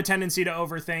 have a tendency to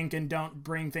overthink and don't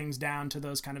bring things down to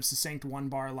those kind of succinct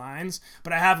one-bar lines.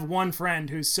 But I have one friend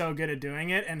who's so good at doing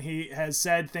it, and he has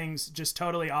said things just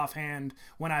totally offhand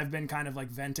when I've been kind of, like,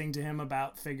 venting to him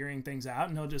about figuring things out.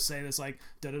 And he'll just say this, like,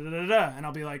 da-da-da-da-da. And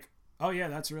I'll be like... Oh, yeah,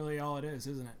 that's really all it is,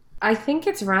 isn't it? I think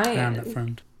it's Ryan. Found that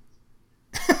friend.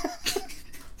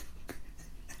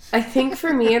 I think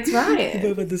for me it's We Ryan.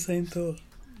 both had the same thought.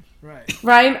 Right.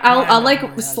 Ryan, I'll Ryan like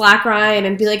definitely has slack it. Ryan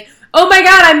and be like, "Oh my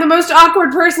god, I'm the most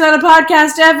awkward person on a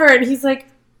podcast ever," and he's like,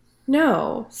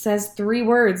 "No," says 3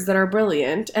 words that are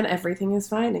brilliant, and everything is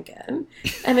fine again.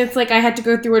 And it's like I had to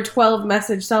go through a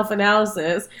 12-message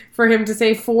self-analysis for him to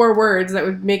say 4 words that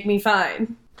would make me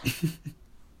fine. All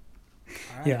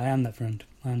right. Yeah, I am that friend.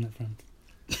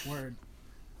 Word.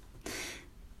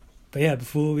 But yeah,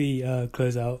 before we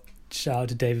close out, shout out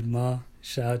to David Ma,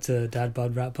 shout out to Dad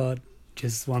Bod Rap Pod,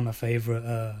 just one of my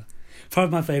favourite,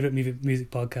 probably my favourite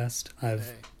music podcast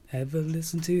I've ever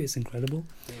listened to. It's incredible.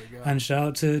 There we go. And shout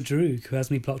out to Drew, who has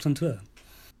me blocked on Twitter.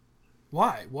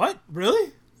 Why? What?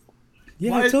 Really?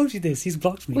 Yeah, Why? I told you this. He's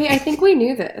blocked me. Wait, I think we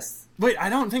knew this. Wait, I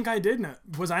don't think I did know.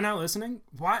 Was I not listening?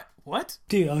 Why? What?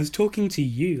 Dude, I was talking to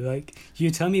you. Like, you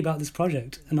were telling me about this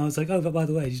project, and I was like, "Oh, but by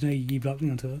the way, did you know you blocked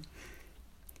me on Twitter?"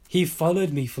 He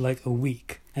followed me for like a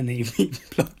week, and then he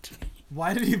blocked me.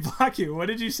 Why did he block you? What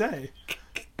did you say?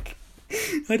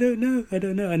 I don't know. I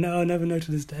know I'll never know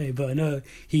to this day, but I know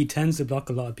he tends to block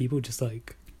a lot of people. Just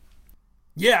like,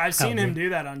 Yeah, I've seen Oh, him yeah. do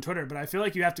that on Twitter, but I feel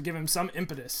like you have to give him some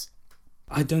impetus.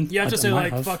 I don't. You have to I say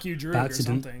might like "fuck you, Drew" by or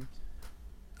accident. something.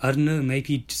 I don't know. Maybe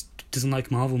he just doesn't like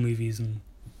Marvel movies, and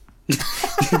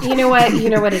You know what? You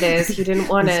know what it is. He didn't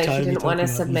want to. He's tired He of me didn't want to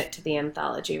talking about submit to the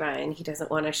anthology, Ryan. He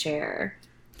doesn't want to share.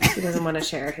 He doesn't want to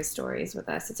share his stories with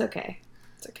us. It's okay.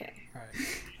 It's okay. All right.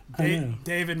 I know.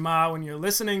 David Ma, when you're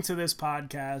listening to this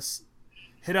podcast,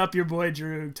 hit up your boy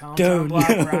Drew. Tell him Don't, to block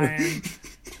no. Ryan.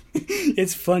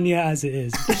 it's funnier as it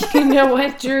is. You know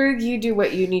what, Drew? You do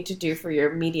what you need to do for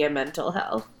your media mental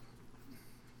health.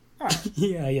 All right.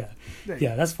 yeah, There you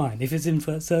yeah. That's fine. If it's in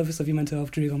service of your mental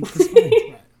health, Drew, that's fine.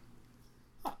 Right.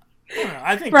 I don't know.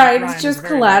 I think Right, it's Ryan is just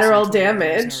very collateral nice on Twitter.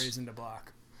 There's damage. no reason to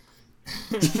block.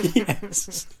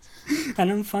 yes,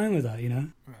 and I'm fine with that. You know,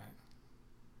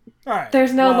 All right.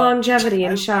 There's no Well, longevity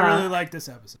in I shock. really like this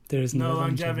episode. there is No no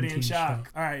longevity in in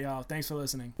shock. All right, y'all. Thanks for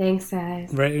listening. Thanks,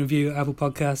 guys. Rate and review Apple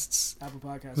Podcasts Apple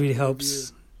Podcast really review.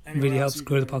 helps. Anywhere Really else helps you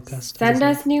grow the can- podcast. Send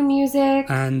us new music.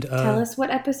 And Tell us what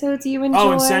episodes you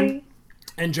enjoy. Oh,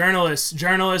 and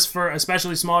journalists for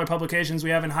especially smaller publications we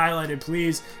haven't highlighted,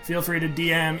 please feel free to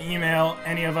DM, email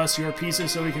any of us your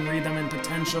pieces so we can read them and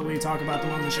potentially talk about them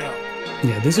on the show.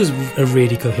 yeah, this is a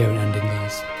really coherent ending,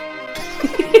 guys.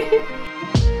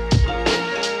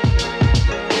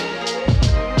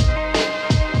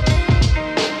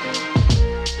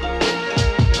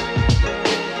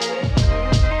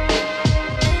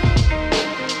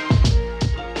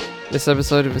 This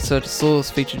episode of Essential Source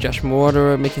featured Josh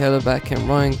Mawada, Mickey Hellerback, and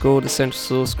Ryan Gould, Essential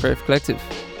Source Creative Collective.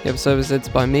 The episode was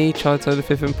edited by me, Charlie Taylor,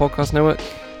 5th and Podcast Network.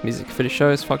 Music for the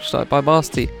show is Functionalized by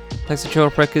Basti. Thanks to Chill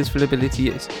Records for the ability to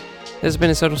use. This has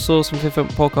been Essential Source from 5th and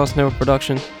Podcast Network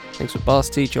production. Thanks for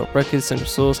Basti, Chill Records, Essential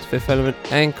Source, The Fifth Element,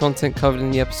 and content covered in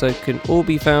the episode can all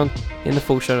be found in the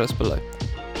full show notes below.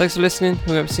 Thanks for listening, and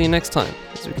we hope to see you next time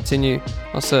as we continue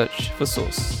our search for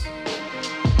Source.